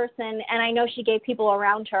independent person, and I know she gave people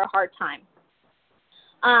around her a hard time.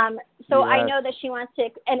 So I know that she wants to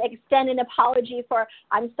extend an apology for,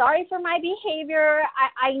 I'm sorry for my behavior.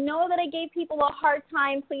 I know that I gave people a hard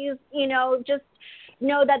time. Please, just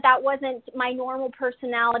know that wasn't my normal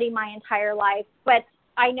personality my entire life. But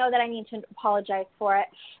I know that I need to apologize for it.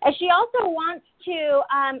 And she also wants to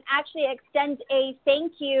actually extend a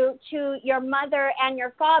thank you to your mother and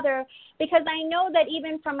your father, because I know that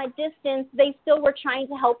even from a distance, they still were trying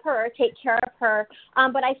to help her or take care of her.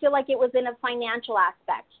 But I feel like it was in a financial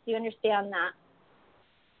aspect. Do you understand that?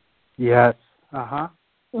 Yes. Uh-huh.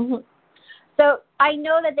 Mm-hmm. So I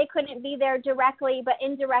know that they couldn't be there directly, but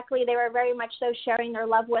indirectly they were very much so sharing their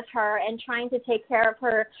love with her and trying to take care of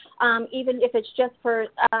her, even if it's just for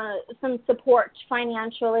some support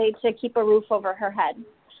financially to keep a roof over her head.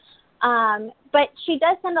 But she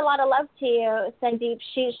does send a lot of love to you, Sandeep.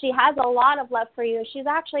 She has a lot of love for you. She's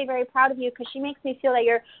actually very proud of you because she makes me feel that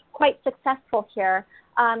you're quite successful here.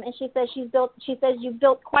 And she says you've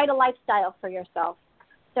built quite a lifestyle for yourself.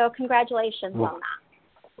 So congratulations on that.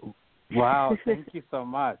 Wow, thank you so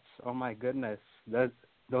much. Oh, my goodness. Those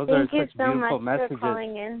are Thank you such so beautiful much messages. for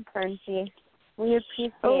calling in, Francie. We appreciate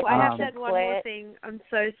it. Oh, I have to add one more thing. I'm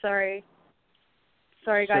so sorry.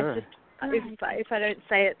 Sorry, guys. Sure. Just if I don't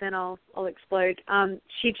say it, then I'll explode.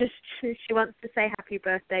 She wants to say happy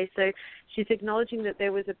birthday, so she's acknowledging that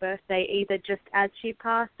there was a birthday either just as she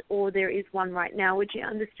passed or there is one right now. Would you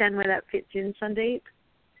understand where that fits in, Sandeep?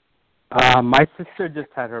 My sister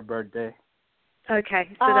just had her birthday. Okay,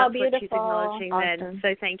 so that's beautiful. what she's acknowledging Awesome. then.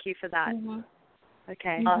 So thank you for that. Mm-hmm.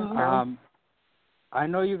 Okay. Awesome. I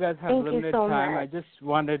know you guys have limited time. Much. I just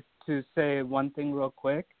wanted to say one thing real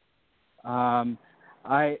quick. When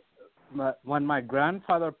my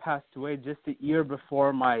grandfather passed away, just a year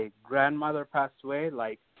before my grandmother passed away,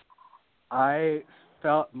 I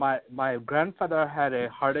felt my grandfather had a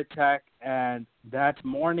heart attack, and that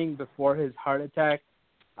morning before his heart attack,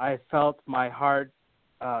 I felt my heart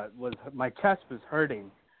my chest was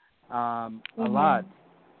hurting a lot.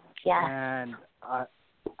 Yeah. And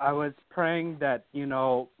I was praying that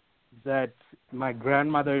that my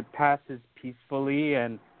grandmother passes peacefully,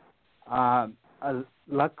 and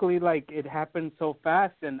luckily it happened so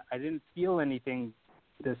fast and I didn't feel anything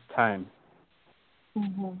this time.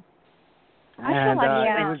 Mm-hmm. I feel like she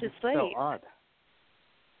it went was to just sleep. so odd.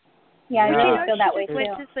 Yeah, Yeah. I do feel that way She too. just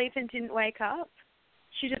went to sleep and didn't wake up.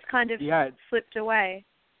 She just kind of slipped away.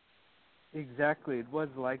 Exactly. It was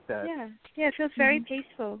like that. Yeah, it feels very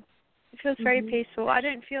peaceful. It feels very peaceful. I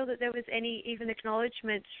don't feel that there was any even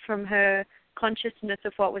acknowledgement from her consciousness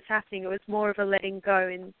of what was happening. It was more of a letting go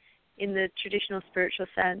in the traditional spiritual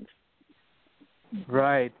sense.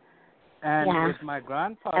 Right. And with my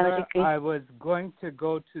grandfather, I was going to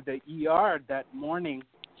go to the ER that morning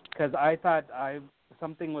because I thought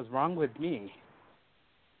something was wrong with me.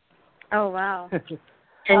 Oh, wow.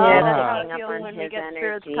 And that's how how I feel when we get energy.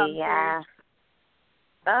 spirits come Yeah.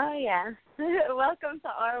 Oh, yeah. Welcome to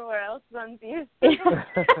our world, Sandeep.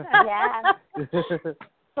 Yeah.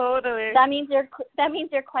 Totally. That means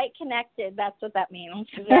you're quite connected. That's what that means.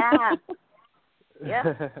 Yeah.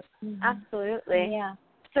 Yeah. Absolutely. Yeah.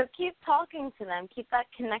 So keep talking to them. Keep that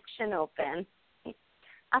connection open.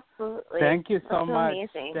 Absolutely. Thank you so much.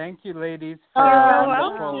 Amazing. Thank you, ladies, for your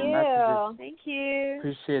wonderful messages. Thank you.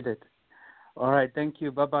 Appreciate it. All right. Thank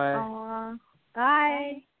you. Bye-bye.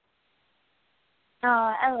 Bye.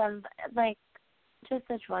 Oh, I love, just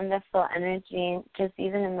such wonderful energy, just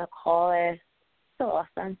even in the call is so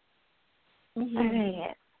awesome. Mm-hmm. All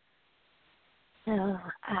right. So,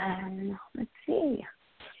 let's see.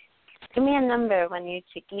 Give me a number when you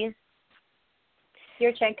chickies.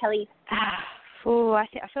 Your turn, Calise. I feel like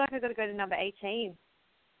I've got to go to number 18.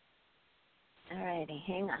 All righty,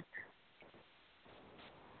 hang on.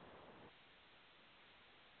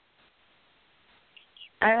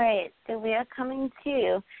 All right, so we are coming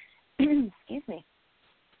to, excuse me,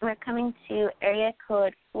 we're coming to area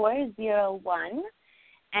code 401,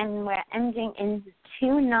 and we're ending in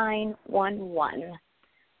 2911.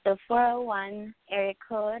 The 401 area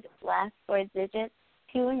code, last 4 digits,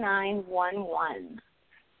 2911.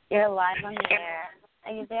 You're live on the air.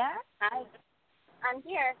 Are you there? Hi. I'm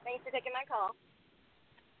here. Thanks for taking my call.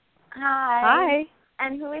 Hi.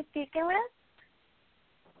 And who are we speaking with?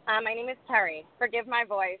 My name is Terry. Forgive my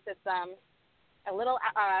voice. It's a little,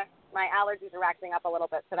 my allergies are acting up a little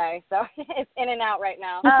bit today, so it's in and out right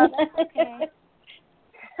now. Oh, that's okay.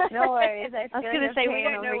 No worries. I was going to say, we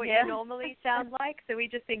don't know what you normally sound like, so we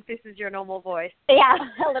just think this is your normal voice. Yeah,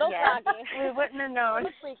 a little froggy. We wouldn't have known.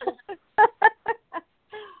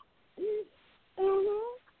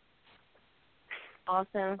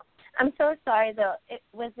 Awesome. I'm so sorry, though.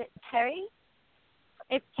 Was it Terry?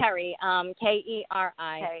 It's Kerry, Keri.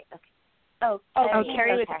 Terry, okay.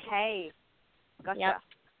 Kerry with okay. a K. Gotcha. Yep.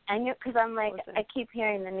 I knew, because I'm like, Awesome. I keep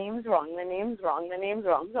hearing the name's wrong. So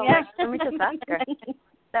I'm Yeah. like, let me just ask her.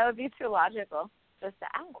 That would be too logical just to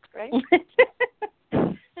ask, right?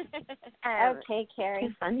 Okay, Carrie.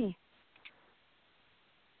 Too funny.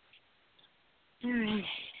 All right.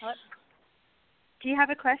 Do you have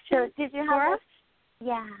a question So did you for have us?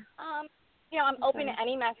 Yeah. I'm open to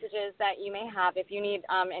any messages that you may have. If you need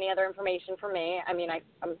any other information from me, I mean,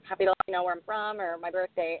 I'm happy to let you know where I'm from or my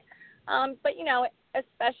birth date. But,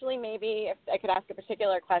 especially maybe if I could ask a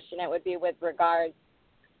particular question, it would be with regards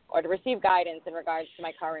or to receive guidance in regards to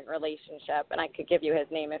my current relationship, and I could give you his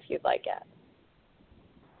name if you'd like it.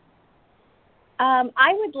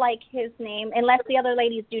 I would like his name, unless the other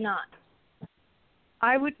ladies do not.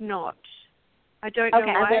 I would not. I don't know Okay,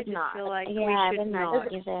 why. I I would just not. feel like Yeah, we I should would not.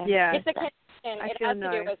 not either. Yeah. It's a connection. I It feel has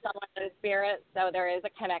no. to do with someone in spirit, so there is a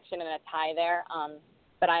connection and a tie there.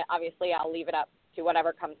 But I'll leave it up to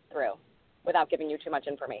whatever comes through without giving you too much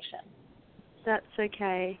information. That's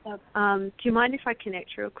okay. Do you mind if I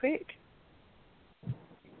connect real quick?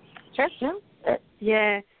 Sure. No.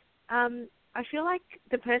 Yeah. I feel like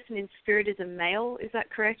the person in spirit is a male. Is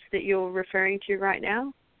that correct that you're referring to right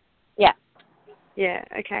now? Yeah. Yeah,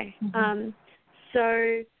 okay.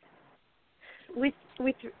 So with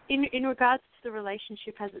in regards to the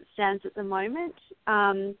relationship as it stands at the moment,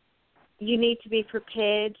 you need to be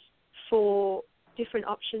prepared for different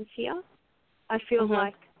options here. I feel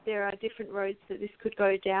like there are different roads that this could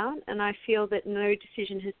go down, and I feel that no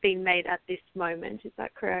decision has been made at this moment. Is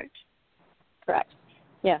that correct? Correct.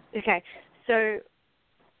 Yeah. Okay. So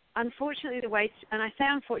unfortunately and I say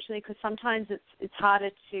unfortunately because sometimes it's harder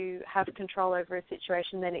to have control over a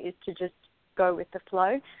situation than it is to just go with the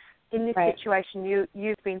flow. In this situation,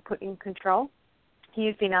 you've been put in control.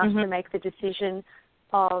 You've been asked to make the decision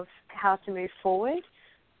of how to move forward.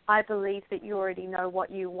 I believe that you already know what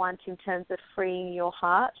you want in terms of freeing your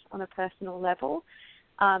heart on a personal level.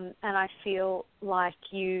 And I feel like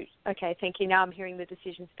thank you. Now I'm hearing the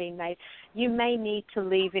decision's being made. You may need to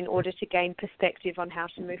leave in order to gain perspective on how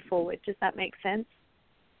to move forward. Does that make sense?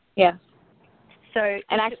 Yeah. So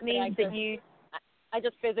and it means that you... I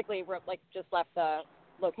just physically just left the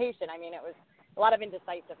location. I mean, it was a lot of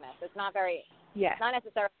indecisiveness. It's not very... Yeah. It's not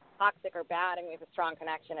necessarily toxic or bad, and we have a strong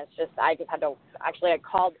connection. It's just I just had to... Actually, I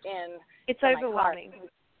called in... It's overwhelming.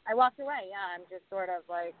 I walked away, I'm just sort of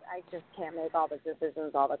like, I just can't make all the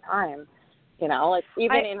decisions all the time. Like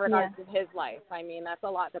even in regards to his life. I mean, that's a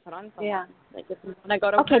lot to put on someone. Yeah. Like if you want to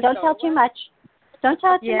go to Okay, don't tell too much. Don't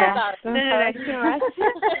tell too much. No, too much.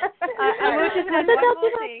 I will just add one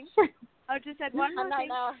more thing. I'll just add one more thing.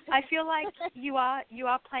 I feel like you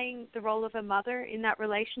are playing the role of a mother in that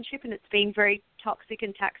relationship, and it's being very toxic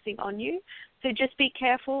and taxing on you. So just be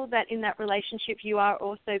careful that in that relationship you are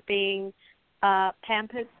also being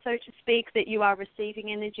pampered, so to speak, that you are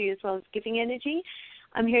receiving energy as well as giving energy.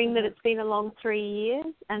 I'm hearing that it's been a long 3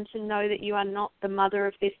 years, and to know that you are not the mother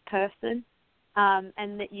of this person,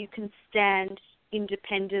 and that you can stand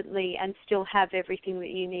independently and still have everything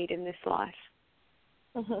that you need in this life.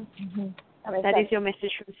 That is your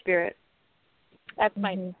message from Spirit. That's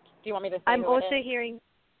fine. Do you want me to say I'm who it also is? hearing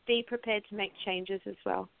be prepared to make changes as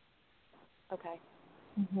well. Okay.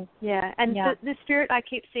 Yeah, and the spirit I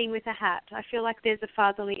keep seeing with a hat, I feel like there's a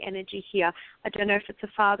fatherly energy here. I don't know if it's a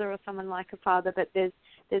father or someone like a father, but there's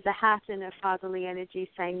a hat and a fatherly energy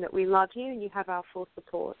saying that we love you and you have our full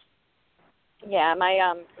support. Yeah,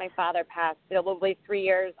 my father passed. It will be 3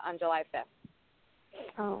 years on July 5th.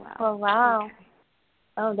 Oh, wow. Oh, wow. Okay.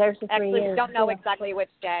 Oh, there's the 3 Actually, years. we don't know exactly which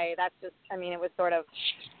day. That's just, I mean, it was sort of,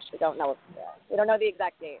 we don't know the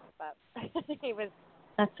exact date, but he was.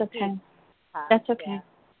 That's okay. That's okay.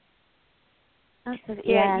 Yeah.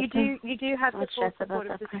 Yeah, you do have the full support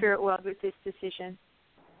of the spirit world with this decision.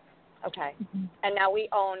 Okay. And now we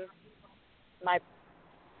own, my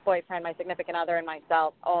boyfriend, my significant other, and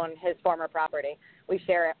myself own his former property. We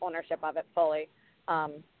share ownership of it fully.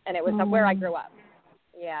 and it was where I grew up.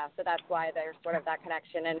 Yeah, so that's why there's sort of that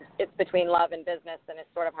connection, and it's between love and business, and it's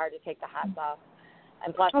sort of hard to take the hats off.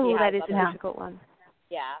 And plus, that is a difficult one.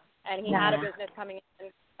 Yeah, and he had a business coming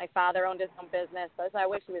in. My father owned his own business, so I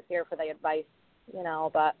wish he was here for the advice,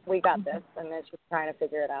 but we got this, and it's just trying to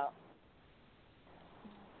figure it out.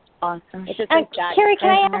 Awesome. Carrie, can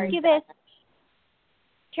I ask you this?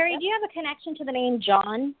 Carrie, do you have a connection to the name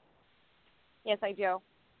John? Yes, I do.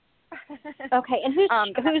 Okay, and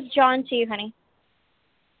who's John to you, honey?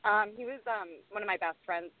 He was one of my best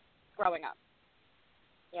friends growing up.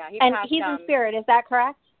 Yeah, he's in spirit, is that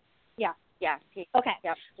correct? Yeah. Yeah. Okay.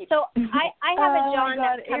 Yep. So I have a John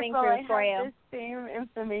that's coming April, through for you. I have the same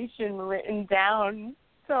information written down,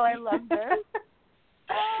 so I love this.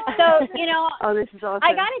 So, oh, this is awesome.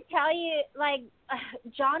 I got to tell you,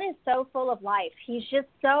 John is so full of life. He's just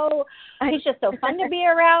so fun to be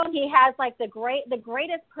around. He has the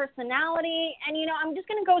greatest personality. And, I'm just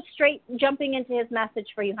going to go straight jumping into his message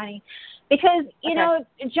for you, honey, because,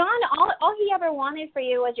 John, all he ever wanted for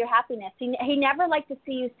you was your happiness. He never liked to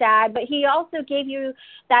see you sad, but he also gave you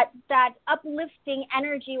that uplifting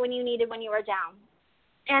energy when you were down.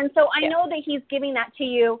 And so I know that he's giving that to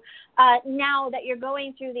you now that you're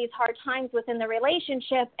going through these hard times within the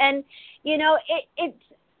relationship. And,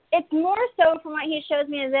 it's more so from what he shows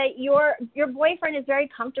me is that your boyfriend is very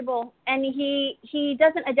comfortable and he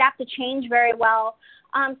doesn't adapt to change very well.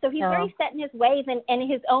 So he's very set in his ways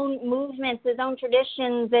and his own movements, his own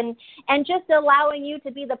traditions, and just allowing you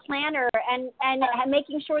to be the planner and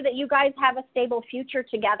making sure that you guys have a stable future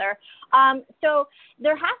together. So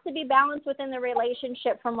there has to be balance within the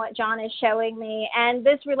relationship from what John is showing me. And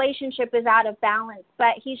this relationship is out of balance.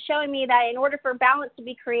 But he's showing me that in order for balance to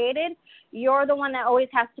be created, you're the one that always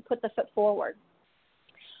has to put the foot forward.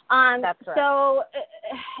 That's right. So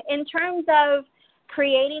in terms of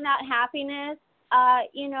creating that happiness,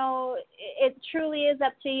 it truly is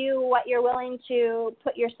up to you what you're willing to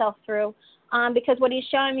put yourself through. Because what he's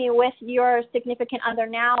showing me with your significant other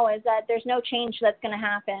now is that there's no change that's going to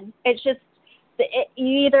happen. It's just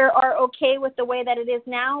you either are okay with the way that it is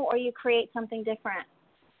now or you create something different.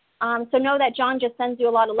 So know that John just sends you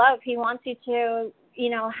a lot of love. He wants you to,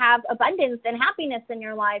 have abundance and happiness in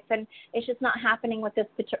your life, and it's just not happening with this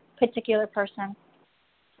particular person.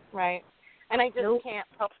 Right. And I just can't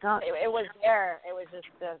help it was there. It was just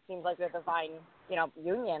seemed like a divine,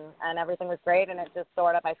 union, and everything was great. And it just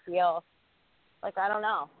sort of, I feel like, I don't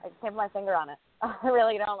know. I just can't put my finger on it. I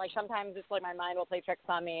really don't. Sometimes it's like my mind will play tricks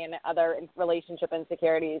on me and other relationship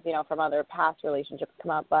insecurities, from other past relationships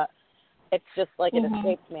come up. But it's just like it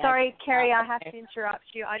escapes me. Sorry, Carrie, I have to interrupt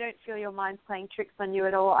you. I don't feel your mind's playing tricks on you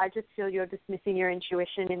at all. I just feel you're dismissing your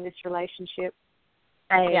intuition in this relationship.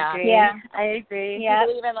 I agree. Yeah. I agree.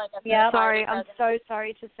 Yeah. Sorry, I'm so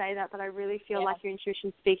sorry to say that, but I really feel like your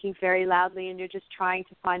intuition's speaking very loudly, and you're just trying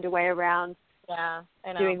to find a way around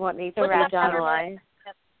doing what needs to be done.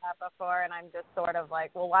 That before, and I'm just sort of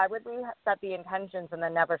like, well, why would we set the intentions and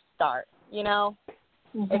then never start?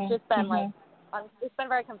 It's just been it's been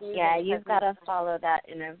very confusing. Yeah, you've got to follow that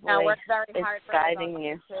inner voice. Now, worked very hard for guiding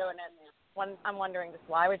you. Too, and then I'm wondering just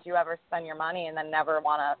why would you ever spend your money and then never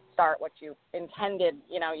want to start what you intended?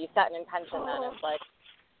 You set an intention, and it's like,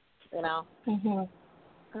 Definitely.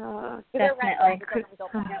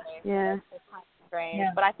 Yeah. It's kind of strange,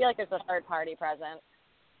 but I feel like there's a third party present,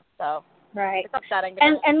 so right. It's upsetting.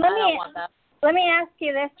 And I don't want that. Let me ask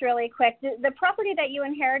you this really quick: the property that you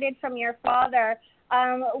inherited from your father,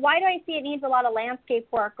 why do I see it needs a lot of landscape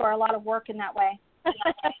work or a lot of work in that way?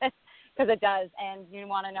 Because it does, and you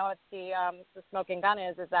want to know what the smoking gun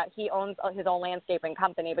is that he owns his own landscaping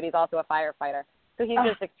company, but he's also a firefighter. So he's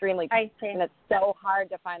just extremely I see. And it's so hard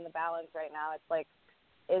to find the balance right now. It's like,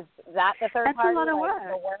 is that the third party? That's a lot of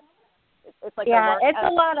work. It's like it's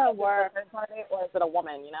a lot of work. Third party, or is it a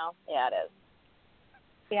woman? Yeah, it is.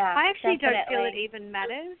 Yeah, I actually definitely. don't feel it even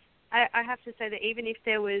matters. I have to say that even if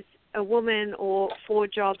there was a woman or 4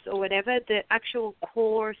 jobs or whatever, the actual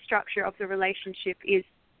core structure of the relationship is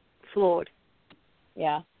flawed.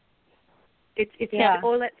 Yeah. It's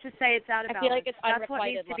or let's just say it's out of balance. I feel like it's that's what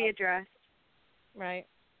unrequited needs to love. be addressed. Right.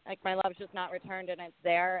 Like my love's just not returned, and it's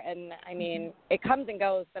there, and I mean it comes and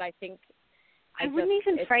goes, but I think I wouldn't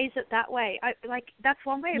even phrase it that way. That's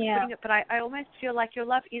one way of putting it, but I almost feel like your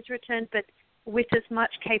love is returned, but with as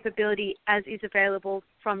much capability as is available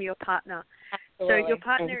from your partner. Absolutely. So your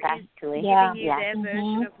partner is giving you their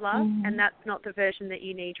version of love, and that's not the version that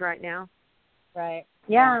you need right now. Right.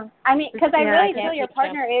 Yeah. I mean, because I really feel your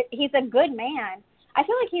partner, he's a good man. I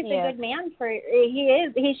feel like he's a good man he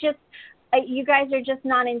is. He's just you guys are just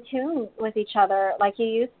not in tune with each other like you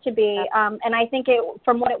used to be. And I think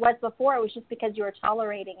from what it was before, it was just because you were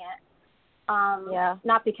tolerating it.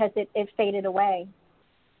 Not because it faded away.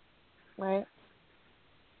 Right.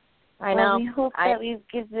 I know. Well, we hope that we've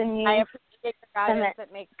given you I appreciate your guidance. some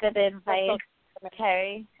It makes good advice,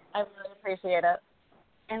 Carrie. I really appreciate it.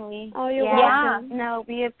 And we, welcome.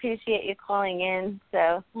 we appreciate you calling in.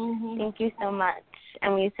 So thank you so much.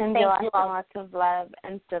 And we send you lots and lots of love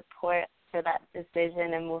and support for that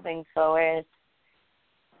decision and moving forward.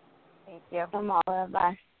 Thank you. From all of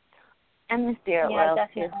us and the spirit world,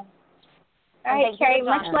 definitely. too. All right, Carrie,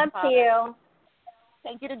 much love to you.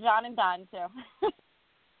 Thank you to John and Don, too.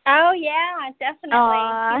 Oh, yeah, definitely.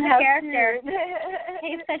 Aww, he's a character.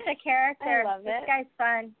 He's such a character. I love it. This guy's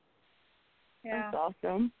fun. Yeah. That's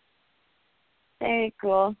awesome. Very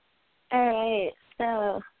cool. All right,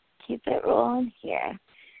 so keep it rolling here.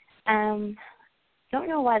 Don't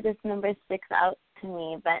know why this number sticks out to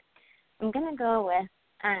me, but I'm going to go with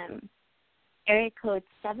area code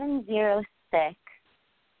 706.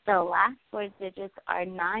 The last 4 digits are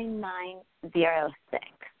 9906.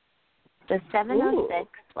 So 706,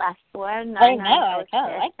 last 4, 9906.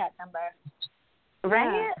 I like that number.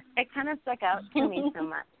 Right? Yeah. It kind of stuck out to me so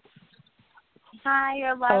much. Hi,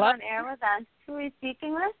 you're live on air with us. Who are we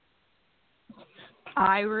speaking with?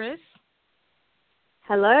 Iris.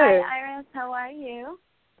 Hello. Hi, Iris. How are you?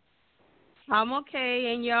 I'm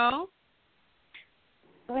okay, and y'all?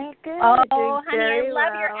 We're good. Oh, Doing honey, very I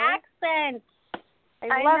love your well. accent.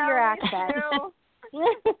 I love know, your me accent. too.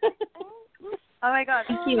 Oh my God!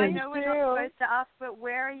 Thank you. I know we're not supposed to ask, but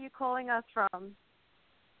where are you calling us from?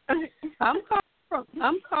 I'm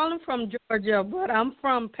calling from Georgia, but I'm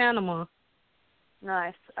from Panama.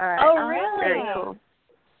 Nice. All right. Oh, really? Very cool.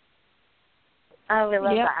 Oh, we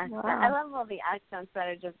love Yep. the accent. Wow. I love all the accents that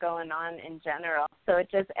are just going on in general, so it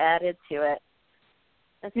just added to it.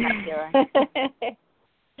 That's fabulous.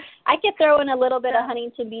 I could throw in a little bit of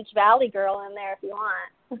Huntington Beach Valley girl in there if you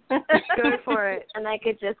want. Go for it. And I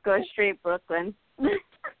could just go straight Brooklyn. All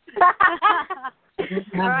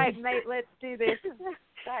right, mate, let's do this.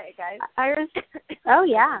 Sorry, guys. Iris? Oh,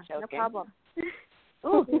 yeah, no problem.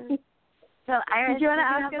 Ooh. So, Iris, did you want to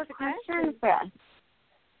ask have us a a question for us?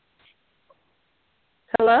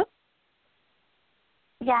 Hello?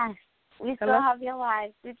 Yes, we still Hello? have you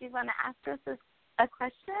live. Did you want to ask us a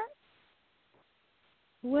question?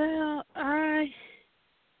 Well, I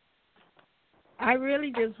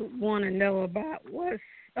really just want to know about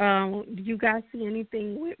do you guys see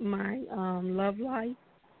anything with my love life?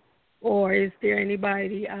 Or is there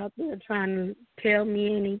anybody out there trying to tell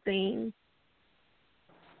me anything?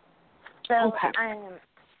 So, Okay.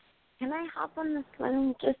 can I hop on this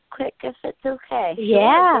one just quick if it's okay?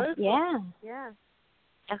 Yeah.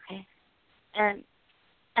 Okay. And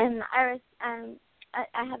Iris, I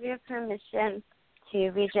have your permission to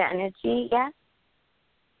read your energy, yes?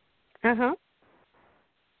 Uh-huh.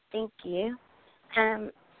 Thank you.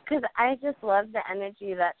 Because I just love the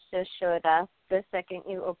energy that just showed up the second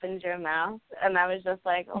you opened your mouth, and I was just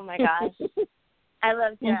like, oh my gosh. I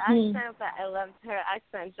loved your accent, but I loved her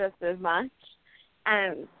accent just as much.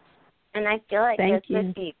 And I feel like this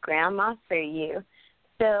would be grandma for you.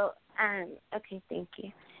 So, okay, thank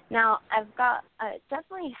you. Now, I've got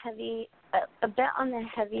definitely heavy, a bit on the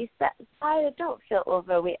heavy set side. I don't feel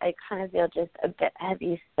overweight. I kind of feel just a bit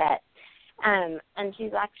heavy set. And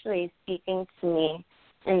she's actually speaking to me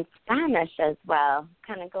in Spanish as well,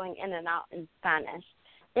 kind of going in and out in Spanish.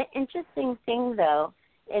 The interesting thing, though,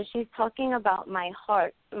 is she's talking about my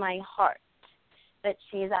heart, but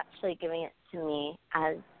she's actually giving it to me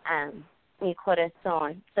as mi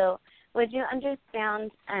corazón. So would you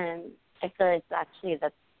understand, I feel it's actually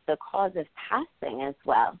the cause of passing as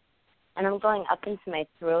well. And I'm going up into my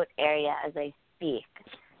throat area as I speak.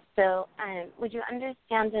 So would you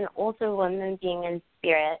understand an older woman being in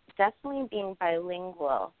spirit, definitely being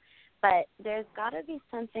bilingual, but there's got to be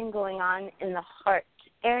something going on in the heart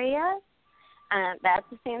area. But at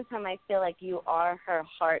the same time, I feel like you are her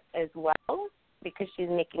heart as well, because she's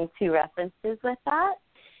making two references with that.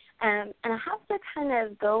 And I have to kind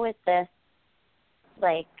of go with this,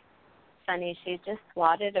 like, funny, she just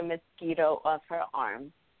swatted a mosquito off her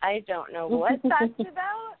arm. I don't know what that's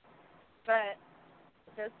about, but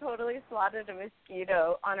just totally swatted a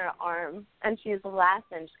mosquito on her arm, and she's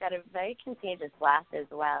laughing. She's got a very contagious laugh as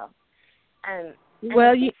well. And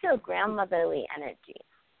you feel grandmotherly energy.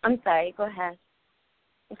 I'm sorry, go ahead.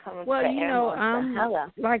 Well, you know,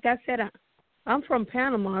 like I said, I'm from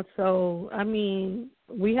Panama, so, I mean,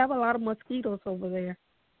 we have a lot of mosquitoes over there.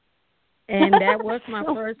 And that was my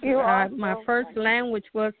first, my first language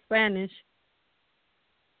was Spanish.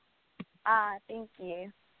 Thank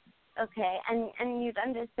you. Okay, and you'd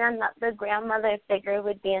understand that the grandmother figure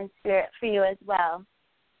would be in spirit for you as well.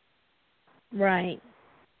 Right.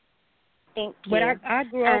 Thank you. But I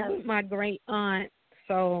grew up with my great aunt,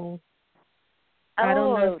 so I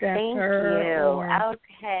don't know if that's thank her you. or...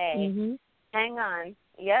 Okay. Mm-hmm. Hang on.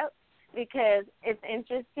 Yep. Because it's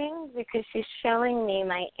interesting because she's showing me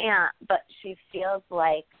my aunt, but she feels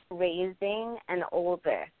like raising and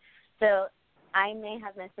older. So I may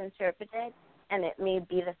have misinterpreted, and it may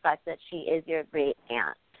be the fact that she is your great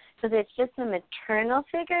aunt. Because it's just a maternal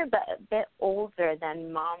figure, but a bit older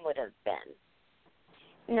than Mom would have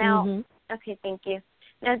been. Now, okay, thank you.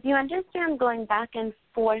 Now, do you understand going back and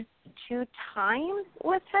forth 2 times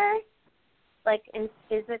with her? Like in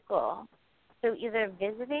physical. So either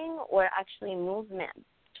visiting or actually movement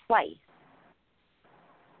twice.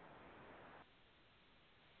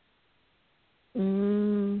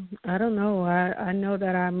 I don't know. I know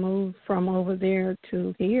that I moved from over there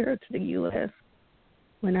to here to the U.S.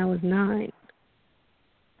 when I was 9.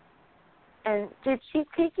 And did she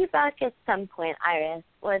take you back at some point, Iris,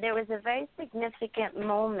 or there was a very significant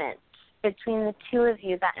moment between the two of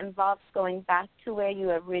you that involves going back to where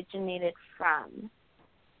you originated from?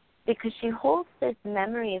 Because she holds this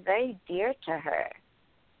memory very dear to her.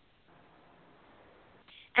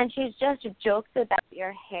 And she's just joked about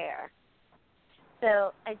your hair.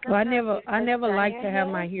 So I never liked to have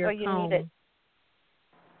my hair combed.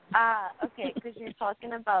 Okay, because you're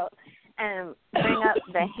talking about bring up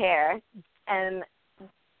the hair. And,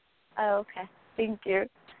 okay, thank you.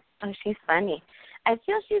 Oh, she's funny. I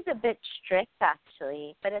feel she's a bit strict,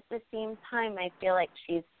 actually, but at the same time, I feel like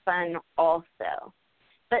she's fun also.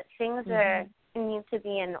 But things need to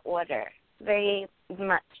be in order, very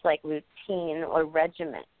much like routine or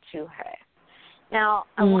regiment to her. Now,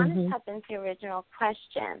 I want to tap into your original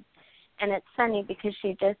question, and it's funny because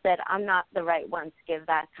she just said, I'm not the right one to give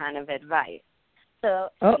that kind of advice. So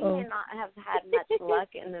she may not have had much luck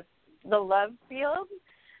in the love field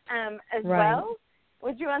as well.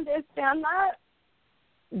 Would you understand that?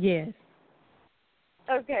 Yes.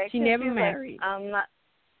 Okay. She never married. Like,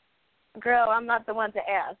 I'm not the one to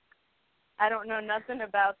ask. I don't know nothing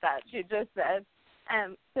about that. She just said.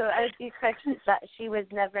 So I would be correct that she was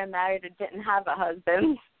never married or didn't have a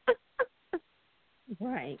husband.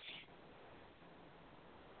 Right.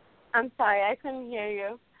 I'm sorry, I couldn't hear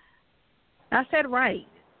you. I said right.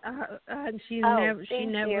 She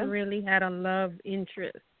never really had a love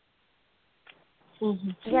interest.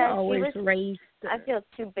 She always raised. I feel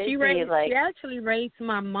too busy. She actually raised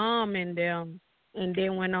my mom and them, and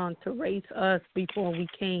then went on to raise us before we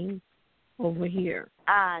came over here.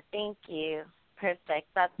 Thank you. Perfect.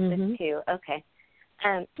 That's the 2. Okay.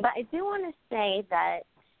 But I do want to say that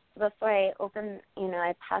before I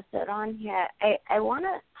I pass it on here, I want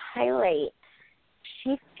to highlight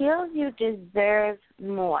she feels you deserve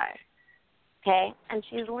more, okay? And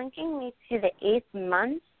she's linking me to the 8th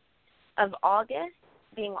month of August,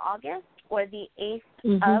 being August, or the 8th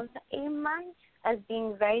of a month as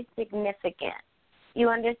being very significant. You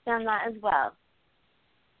understand that as well?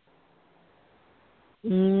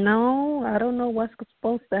 No, I don't know what's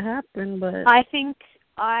supposed to happen, but... I think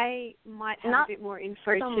I might have a bit more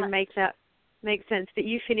info to make that make sense, but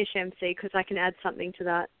you finish, MC, because I can add something to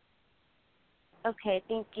that. Okay,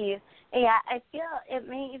 thank you. Yeah, I feel it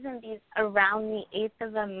may even be around the 8th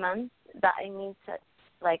of the month that I need to,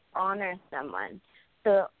 honor someone.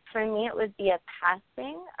 So for me, it would be a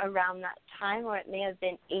passing around that time, or it may have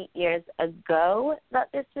been 8 years ago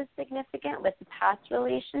that this was significant with the past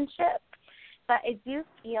relationship. But I do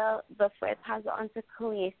feel, before I pass it on to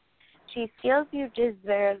Calise, she feels you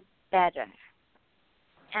deserve better.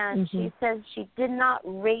 And she says she did not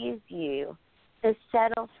raise you to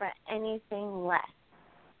settle for anything less.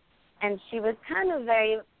 And she was kind of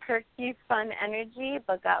very perky, fun energy,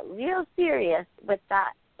 but got real serious with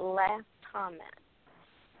that last comment.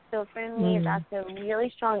 So for me, that's a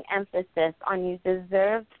really strong emphasis on you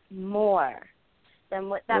deserve more than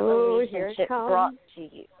what that relationship brought to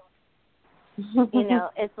you.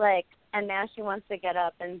 It's like, and now she wants to get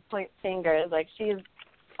up and point fingers. Like, she's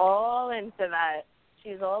all into that.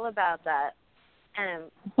 She's all about that.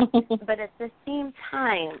 But at the same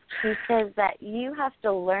time, she says that you have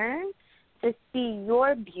to learn to see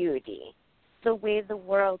your beauty the way the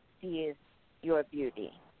world sees your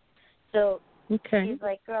beauty. So she's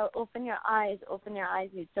like, girl, open your eyes.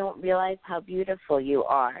 You don't realize how beautiful you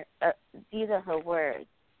are. These are her words.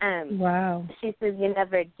 Wow. She says you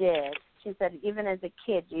never did. She said even as a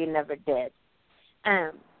kid you never did.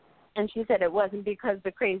 And she said it wasn't because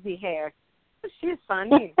the crazy hair. She's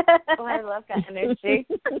funny. Oh, I love that energy.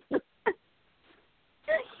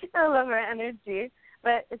 I love her energy.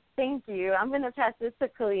 But thank you. I'm going to pass this to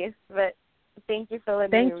Calise, but thank you for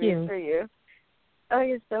letting me read for you. Oh,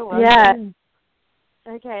 you're so welcome.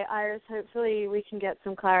 Yeah. Okay, Iris, hopefully we can get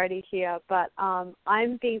some clarity here, but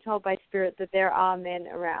I'm being told by Spirit that there are men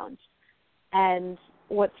around. And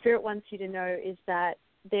what Spirit wants you to know is that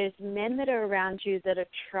there's men that are around you that are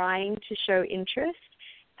trying to show interest,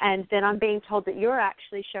 and then I'm being told that you're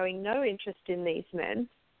actually showing no interest in these men.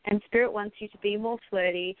 And Spirit wants you to be more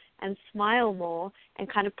flirty and smile more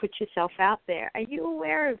and kind of put yourself out there. Are you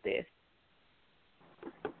aware of this?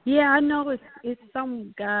 Yeah, I know it's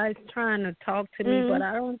some guys trying to talk to me, but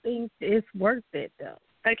I don't think it's worth it though.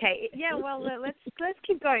 Okay, yeah, well, let's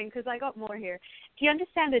keep going because I got more here. Do you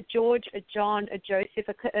understand a George, a John, a Joseph,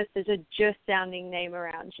 a Curtis is a just sounding name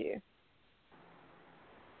around you?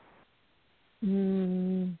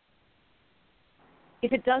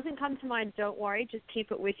 If it doesn't come to mind, don't worry. Just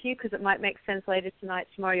keep it with you because it might make sense later tonight.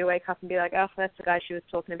 Tomorrow you wake up and be like, oh, that's the guy she was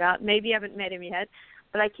talking about. Maybe you haven't met him yet.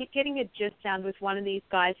 But I keep getting a just sound with one of these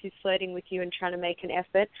guys who's flirting with you and trying to make an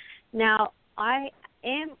effort. Now, I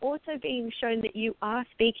am also being shown that you are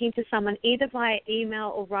speaking to someone either via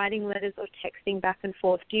email or writing letters or texting back and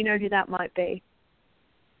forth. Do you know who that might be?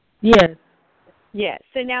 Yes. Yeah.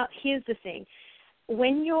 So now here's the thing.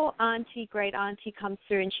 When your auntie, great auntie comes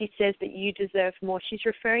through and she says that you deserve more, she's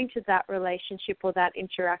referring to that relationship or that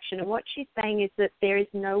interaction. And what she's saying is that there is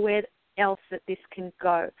nowhere else that this can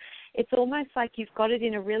go. It's almost like you've got it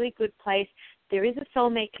in a really good place. There is a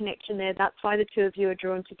soulmate connection there. That's why the two of you are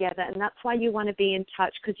drawn together. And that's why you want to be in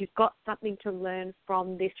touch because you've got something to learn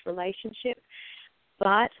from this relationship.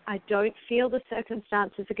 But I don't feel the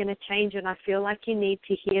circumstances are going to change, and I feel like you need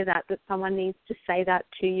to hear that someone needs to say that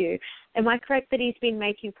to you. Am I correct that he's been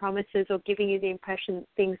making promises or giving you the impression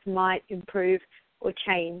things might improve or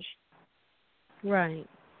change? Right.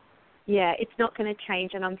 Yeah, it's not going to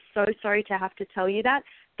change, and I'm so sorry to have to tell you that,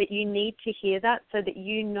 but you need to hear that so that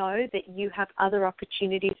you know that you have other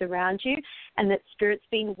opportunities around you and that Spirit's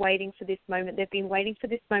been waiting for this moment. They've been waiting for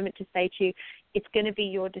this moment to say to you, it's going to be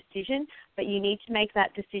your decision, but you need to make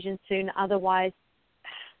that decision soon. Otherwise,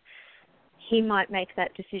 he might make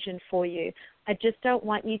that decision for you. I just don't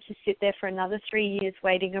want you to sit there for another 3 years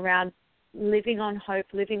waiting around, living on hope,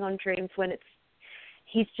 living on dreams when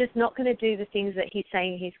he's just not going to do the things that he's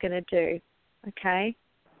saying he's going to do, okay?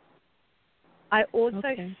 I also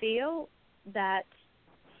feel that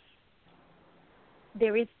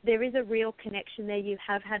there is a real connection there. You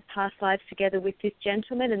have had past lives together with this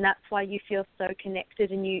gentleman, and that's why you feel so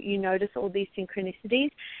connected and you notice all these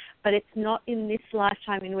synchronicities, but it's not in this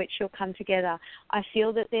lifetime in which you'll come together. I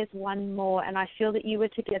feel that there's one more, and I feel that you were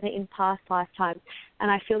together in past lifetimes, and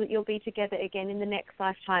I feel that you'll be together again in the next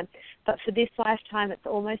lifetime. But for this lifetime, it's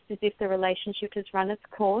almost as if the relationship has run its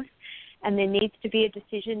course, and there needs to be a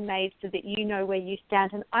decision made so that you know where you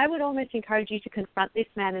stand. And I would almost encourage you to confront this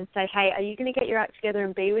man and say, hey, are you going to get your act together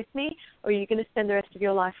and be with me, or are you going to spend the rest of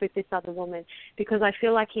your life with this other woman? Because I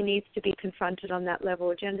feel like he needs to be confronted on that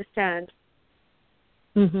level. Do you understand?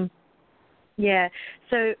 Mhm. Yeah.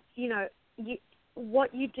 So,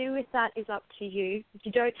 what you do with that is up to you.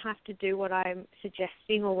 You don't have to do what I'm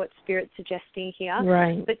suggesting or what Spirit's suggesting here.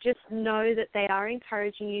 Right. But just know that they are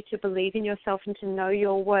encouraging you to believe in yourself and to know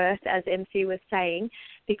your worth, as MC was saying,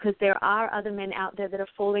 because there are other men out there that are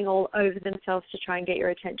falling all over themselves to try and get your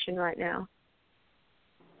attention right now.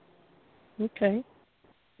 Okay.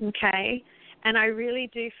 Okay. And I really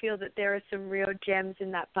do feel that there are some real gems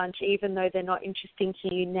in that bunch, even though they're not interesting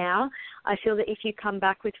to you now. I feel that if you come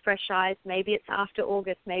back with fresh eyes, maybe it's after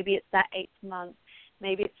August, maybe it's that 8th month,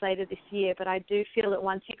 maybe it's later this year, but I do feel that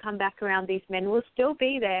once you come back around, these men will still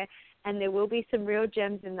be there, and there will be some real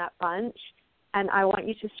gems in that bunch. And I want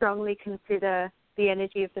you to strongly consider the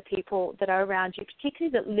energy of the people that are around you,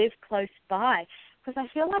 particularly that live close by. Because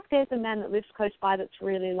I feel like there's a man that lives close by that's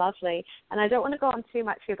really lovely. And I don't want to go on too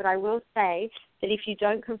much here, but I will say that if you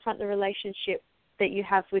don't confront the relationship that you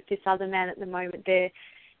have with this other man at the moment,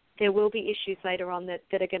 there will be issues later on that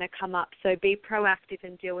are going to come up. So be proactive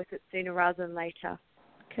and deal with it sooner rather than later.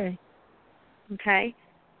 Okay. Okay?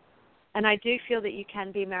 And I do feel that you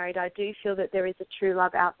can be married. I do feel that there is a true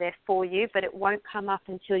love out there for you, but it won't come up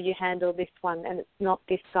until you handle this one. And it's not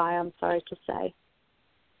this guy, I'm sorry to say.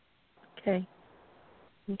 Okay.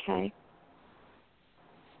 Okay.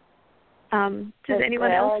 Does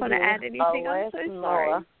anyone else want to add anything? I'm so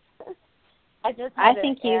sorry. I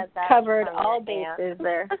think you've covered all bases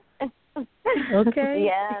there. Okay.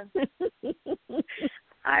 Yeah.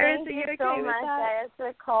 Iris, Thank are you okay so with much, that? Iris,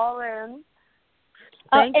 for calling.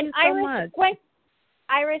 Thank and you so Iris, much.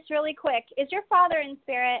 Iris, really quick, is your father in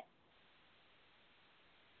spirit?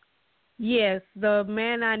 Yes, the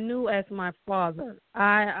man I knew as my father.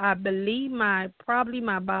 I believe probably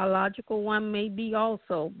my biological one may be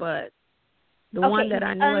also, but the one that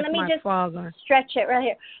I knew as my father. Let me just stretch it right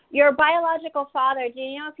here. Your biological father, do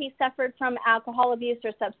you know if he suffered from alcohol abuse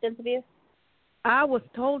or substance abuse? I was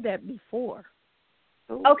told that before.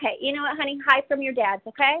 Ooh. Okay, you know what, honey? Hi from your dads,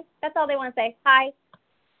 okay? That's all they want to say. Hi.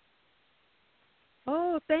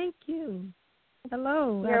 Oh, thank you.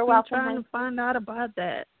 Hello. You're I've welcome. been trying to find out about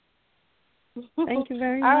that. Thank you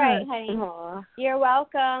very much. All right, honey. Aww. You're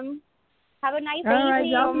welcome. Have a nice evening. All right,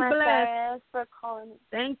 y'all be blessed. blessed. For calling.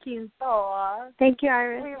 Thank you. Aww. Thank you,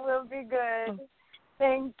 Iris. We will be good.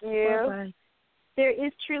 Thank you. Bye-bye. There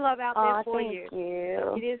is true love out there for you. Thank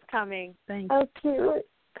you. It is coming. Thank you. Oh, cute.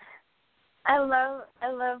 I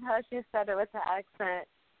love how she said it with the accent.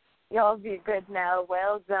 Y'all be good now.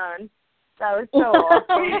 Well done. That was so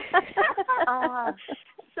awesome.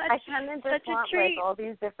 I kind of just want like all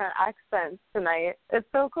these different accents tonight. It's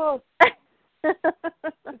so cool.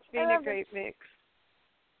 It's been a great mix.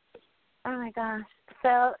 Oh my gosh.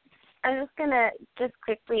 So I'm just gonna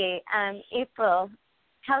quickly, Apryl,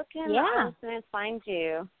 how can our listeners find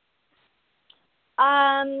you?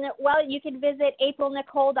 Well, you can visit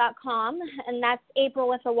aprylnicole.com, and that's Apryl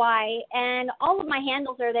with a Y, and all of my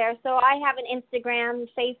handles are there. So I have an Instagram,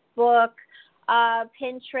 Facebook,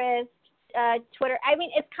 Pinterest, Twitter. I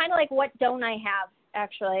mean, it's kind of like what don't I have,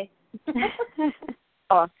 actually.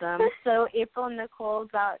 Awesome. So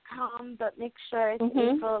aprylnicole.com, but make sure it's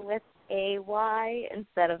Apryl with a Y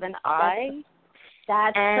instead of an I.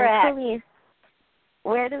 That's correct. Calise,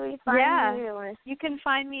 where do we find you? You can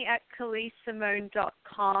find me at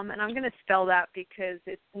CaliseSimone.com, and I'm going to spell that because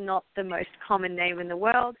it's not the most common name in the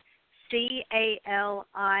world.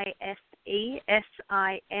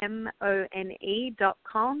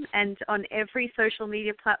 CaliseSimone.com, and on every social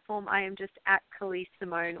media platform, I am just at Calise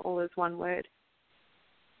Simone, all as one word.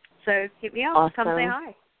 So hit me up. Awesome. Come say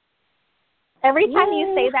hi. Every time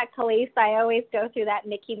you say that, Calise, I always go through that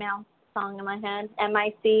Mickey Mouse song in my head.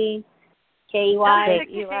 MICKEY. Anyway.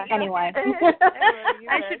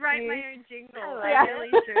 I should write my own jingle. I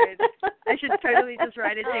really should. I should totally just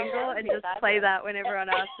write a jingle and just play that when everyone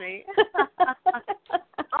asks me.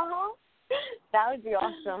 That would be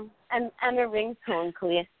awesome. And a ringtone,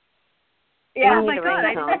 Calise. Yeah, oh my God,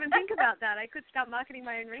 I didn't even think about that. I could start marketing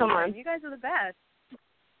my own ringtone. You guys are the best.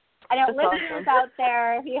 I know, listeners out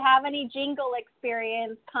there, if you have any jingle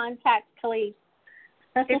experience, contact Calise.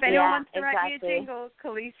 If anyone wants to write me a jingle,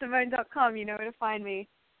 CaliseSimone.com, you know where to find me.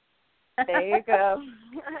 There you go.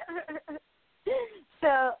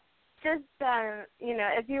 So, just,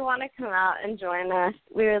 if you want to come out and join us,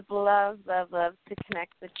 we would love to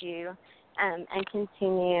connect with you and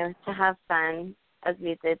continue to have fun as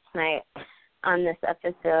we did tonight on this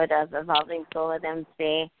episode of Evolving Soul with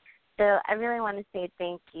MC. So I really want to say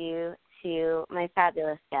thank you to my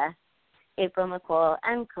fabulous guests, Apryl Nicole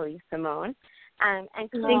and Calise Simone. And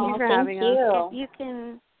thank you for having us. If you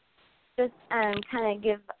can just kind of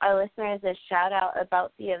give our listeners a shout out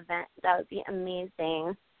about the event, that would be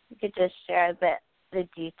amazing. You could just share a bit the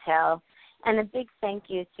detail. And a big thank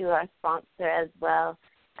you to our sponsor as well,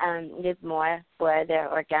 Live More, for their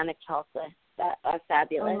organic chocolates that are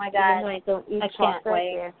fabulous. Oh my God, even though I don't eat can't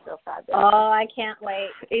wait. They're so fabulous. Oh, I can't wait.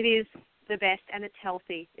 It is the best, and it's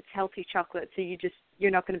healthy. It's healthy chocolate, so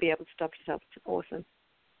you're not going to be able to stop yourself. It's awesome.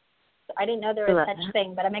 I didn't know there was such a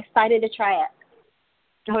thing, but I'm excited to try it.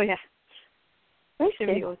 Oh, yeah. It's going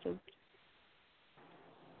to be awesome.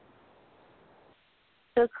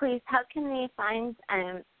 So, Calise, how can we find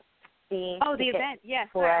the event? Yes.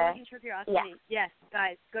 Sorry, I wasn't sure if you're asking me. Yes,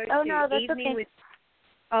 guys, go to Evening with...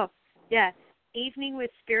 Oh, yeah.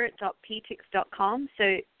 eveningwithspirit.ptix.com.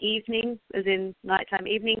 So evening as in nighttime,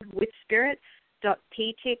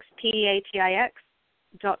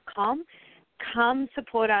 eveningwithspirit.ptix.com. Come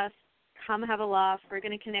support us. Come have a laugh. We're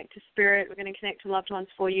going to connect to spirit. We're going to connect to loved ones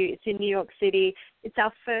for you. It's in New York City. It's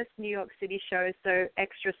our first New York City show, so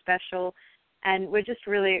extra special. And we're just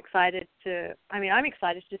really excited I'm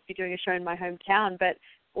excited to just be doing a show in my hometown, but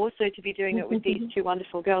also to be doing it with these two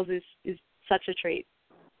wonderful girls is such a treat.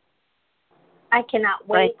 I cannot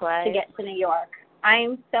wait to get to New York.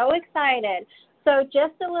 I'm so excited. So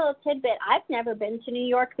just a little tidbit. I've never been to New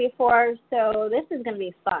York before, so this is going to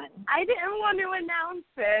be fun. I didn't want to announce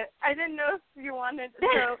it. I didn't know if you wanted to.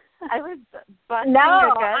 So I was busting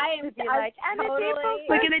your guts to be like,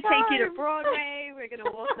 we're going to take you to Broadway. We're going to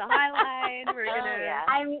walk the High Line. We're going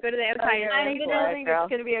to go to the Empire State Building. It's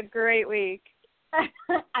going to be a great week.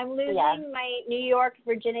 I'm losing my New York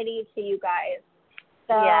virginity to you guys.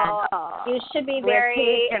 So you should be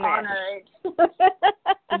very honored.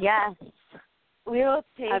 Yes. We will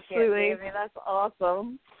take Absolutely. it, baby. That's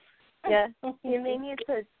awesome. Yeah, you may need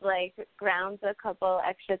to ground a couple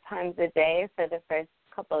extra times a day for the first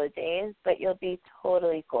couple of days, but you'll be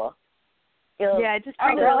totally cool. Just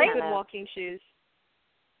bring really good walking shoes.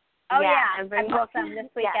 Oh yeah, and bring some this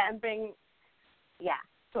weekend. Yeah, and bring. Yeah,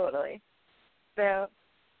 totally. So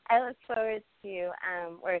I look forward to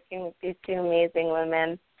working with these two amazing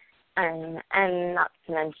women, and not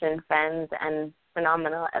to mention friends and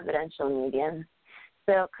phenomenal evidential mediums.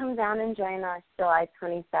 So come down and join us July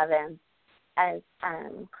 27th. As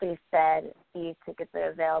Calise said, the tickets are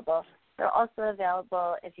available. They're also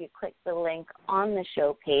available if you click the link on the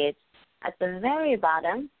show page. At the very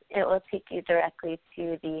bottom, it will take you directly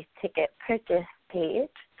to the ticket purchase page.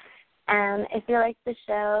 And if you like the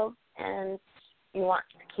show and you want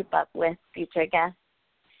to keep up with future guests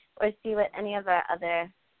or see what any of our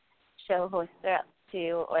other show hosts are up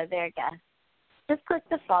to or their guests, just click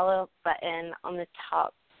the follow button on the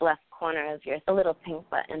top left corner of yours, the little pink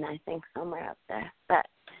button, I think, somewhere up there. But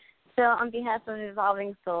so on behalf of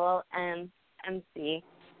Evolving Soul and MC,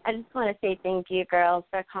 I just want to say thank you, girls,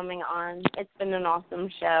 for coming on. It's been an awesome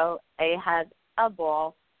show. I had a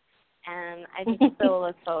ball, and I just so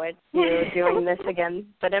look forward to doing this again,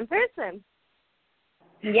 but in person.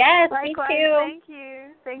 Yes, likewise, me too. Thank you.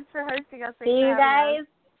 Thanks for hosting us. See you guys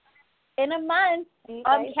in a month.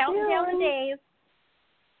 I'm counting down the days.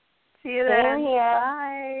 See you then.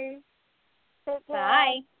 Bye.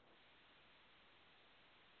 Bye.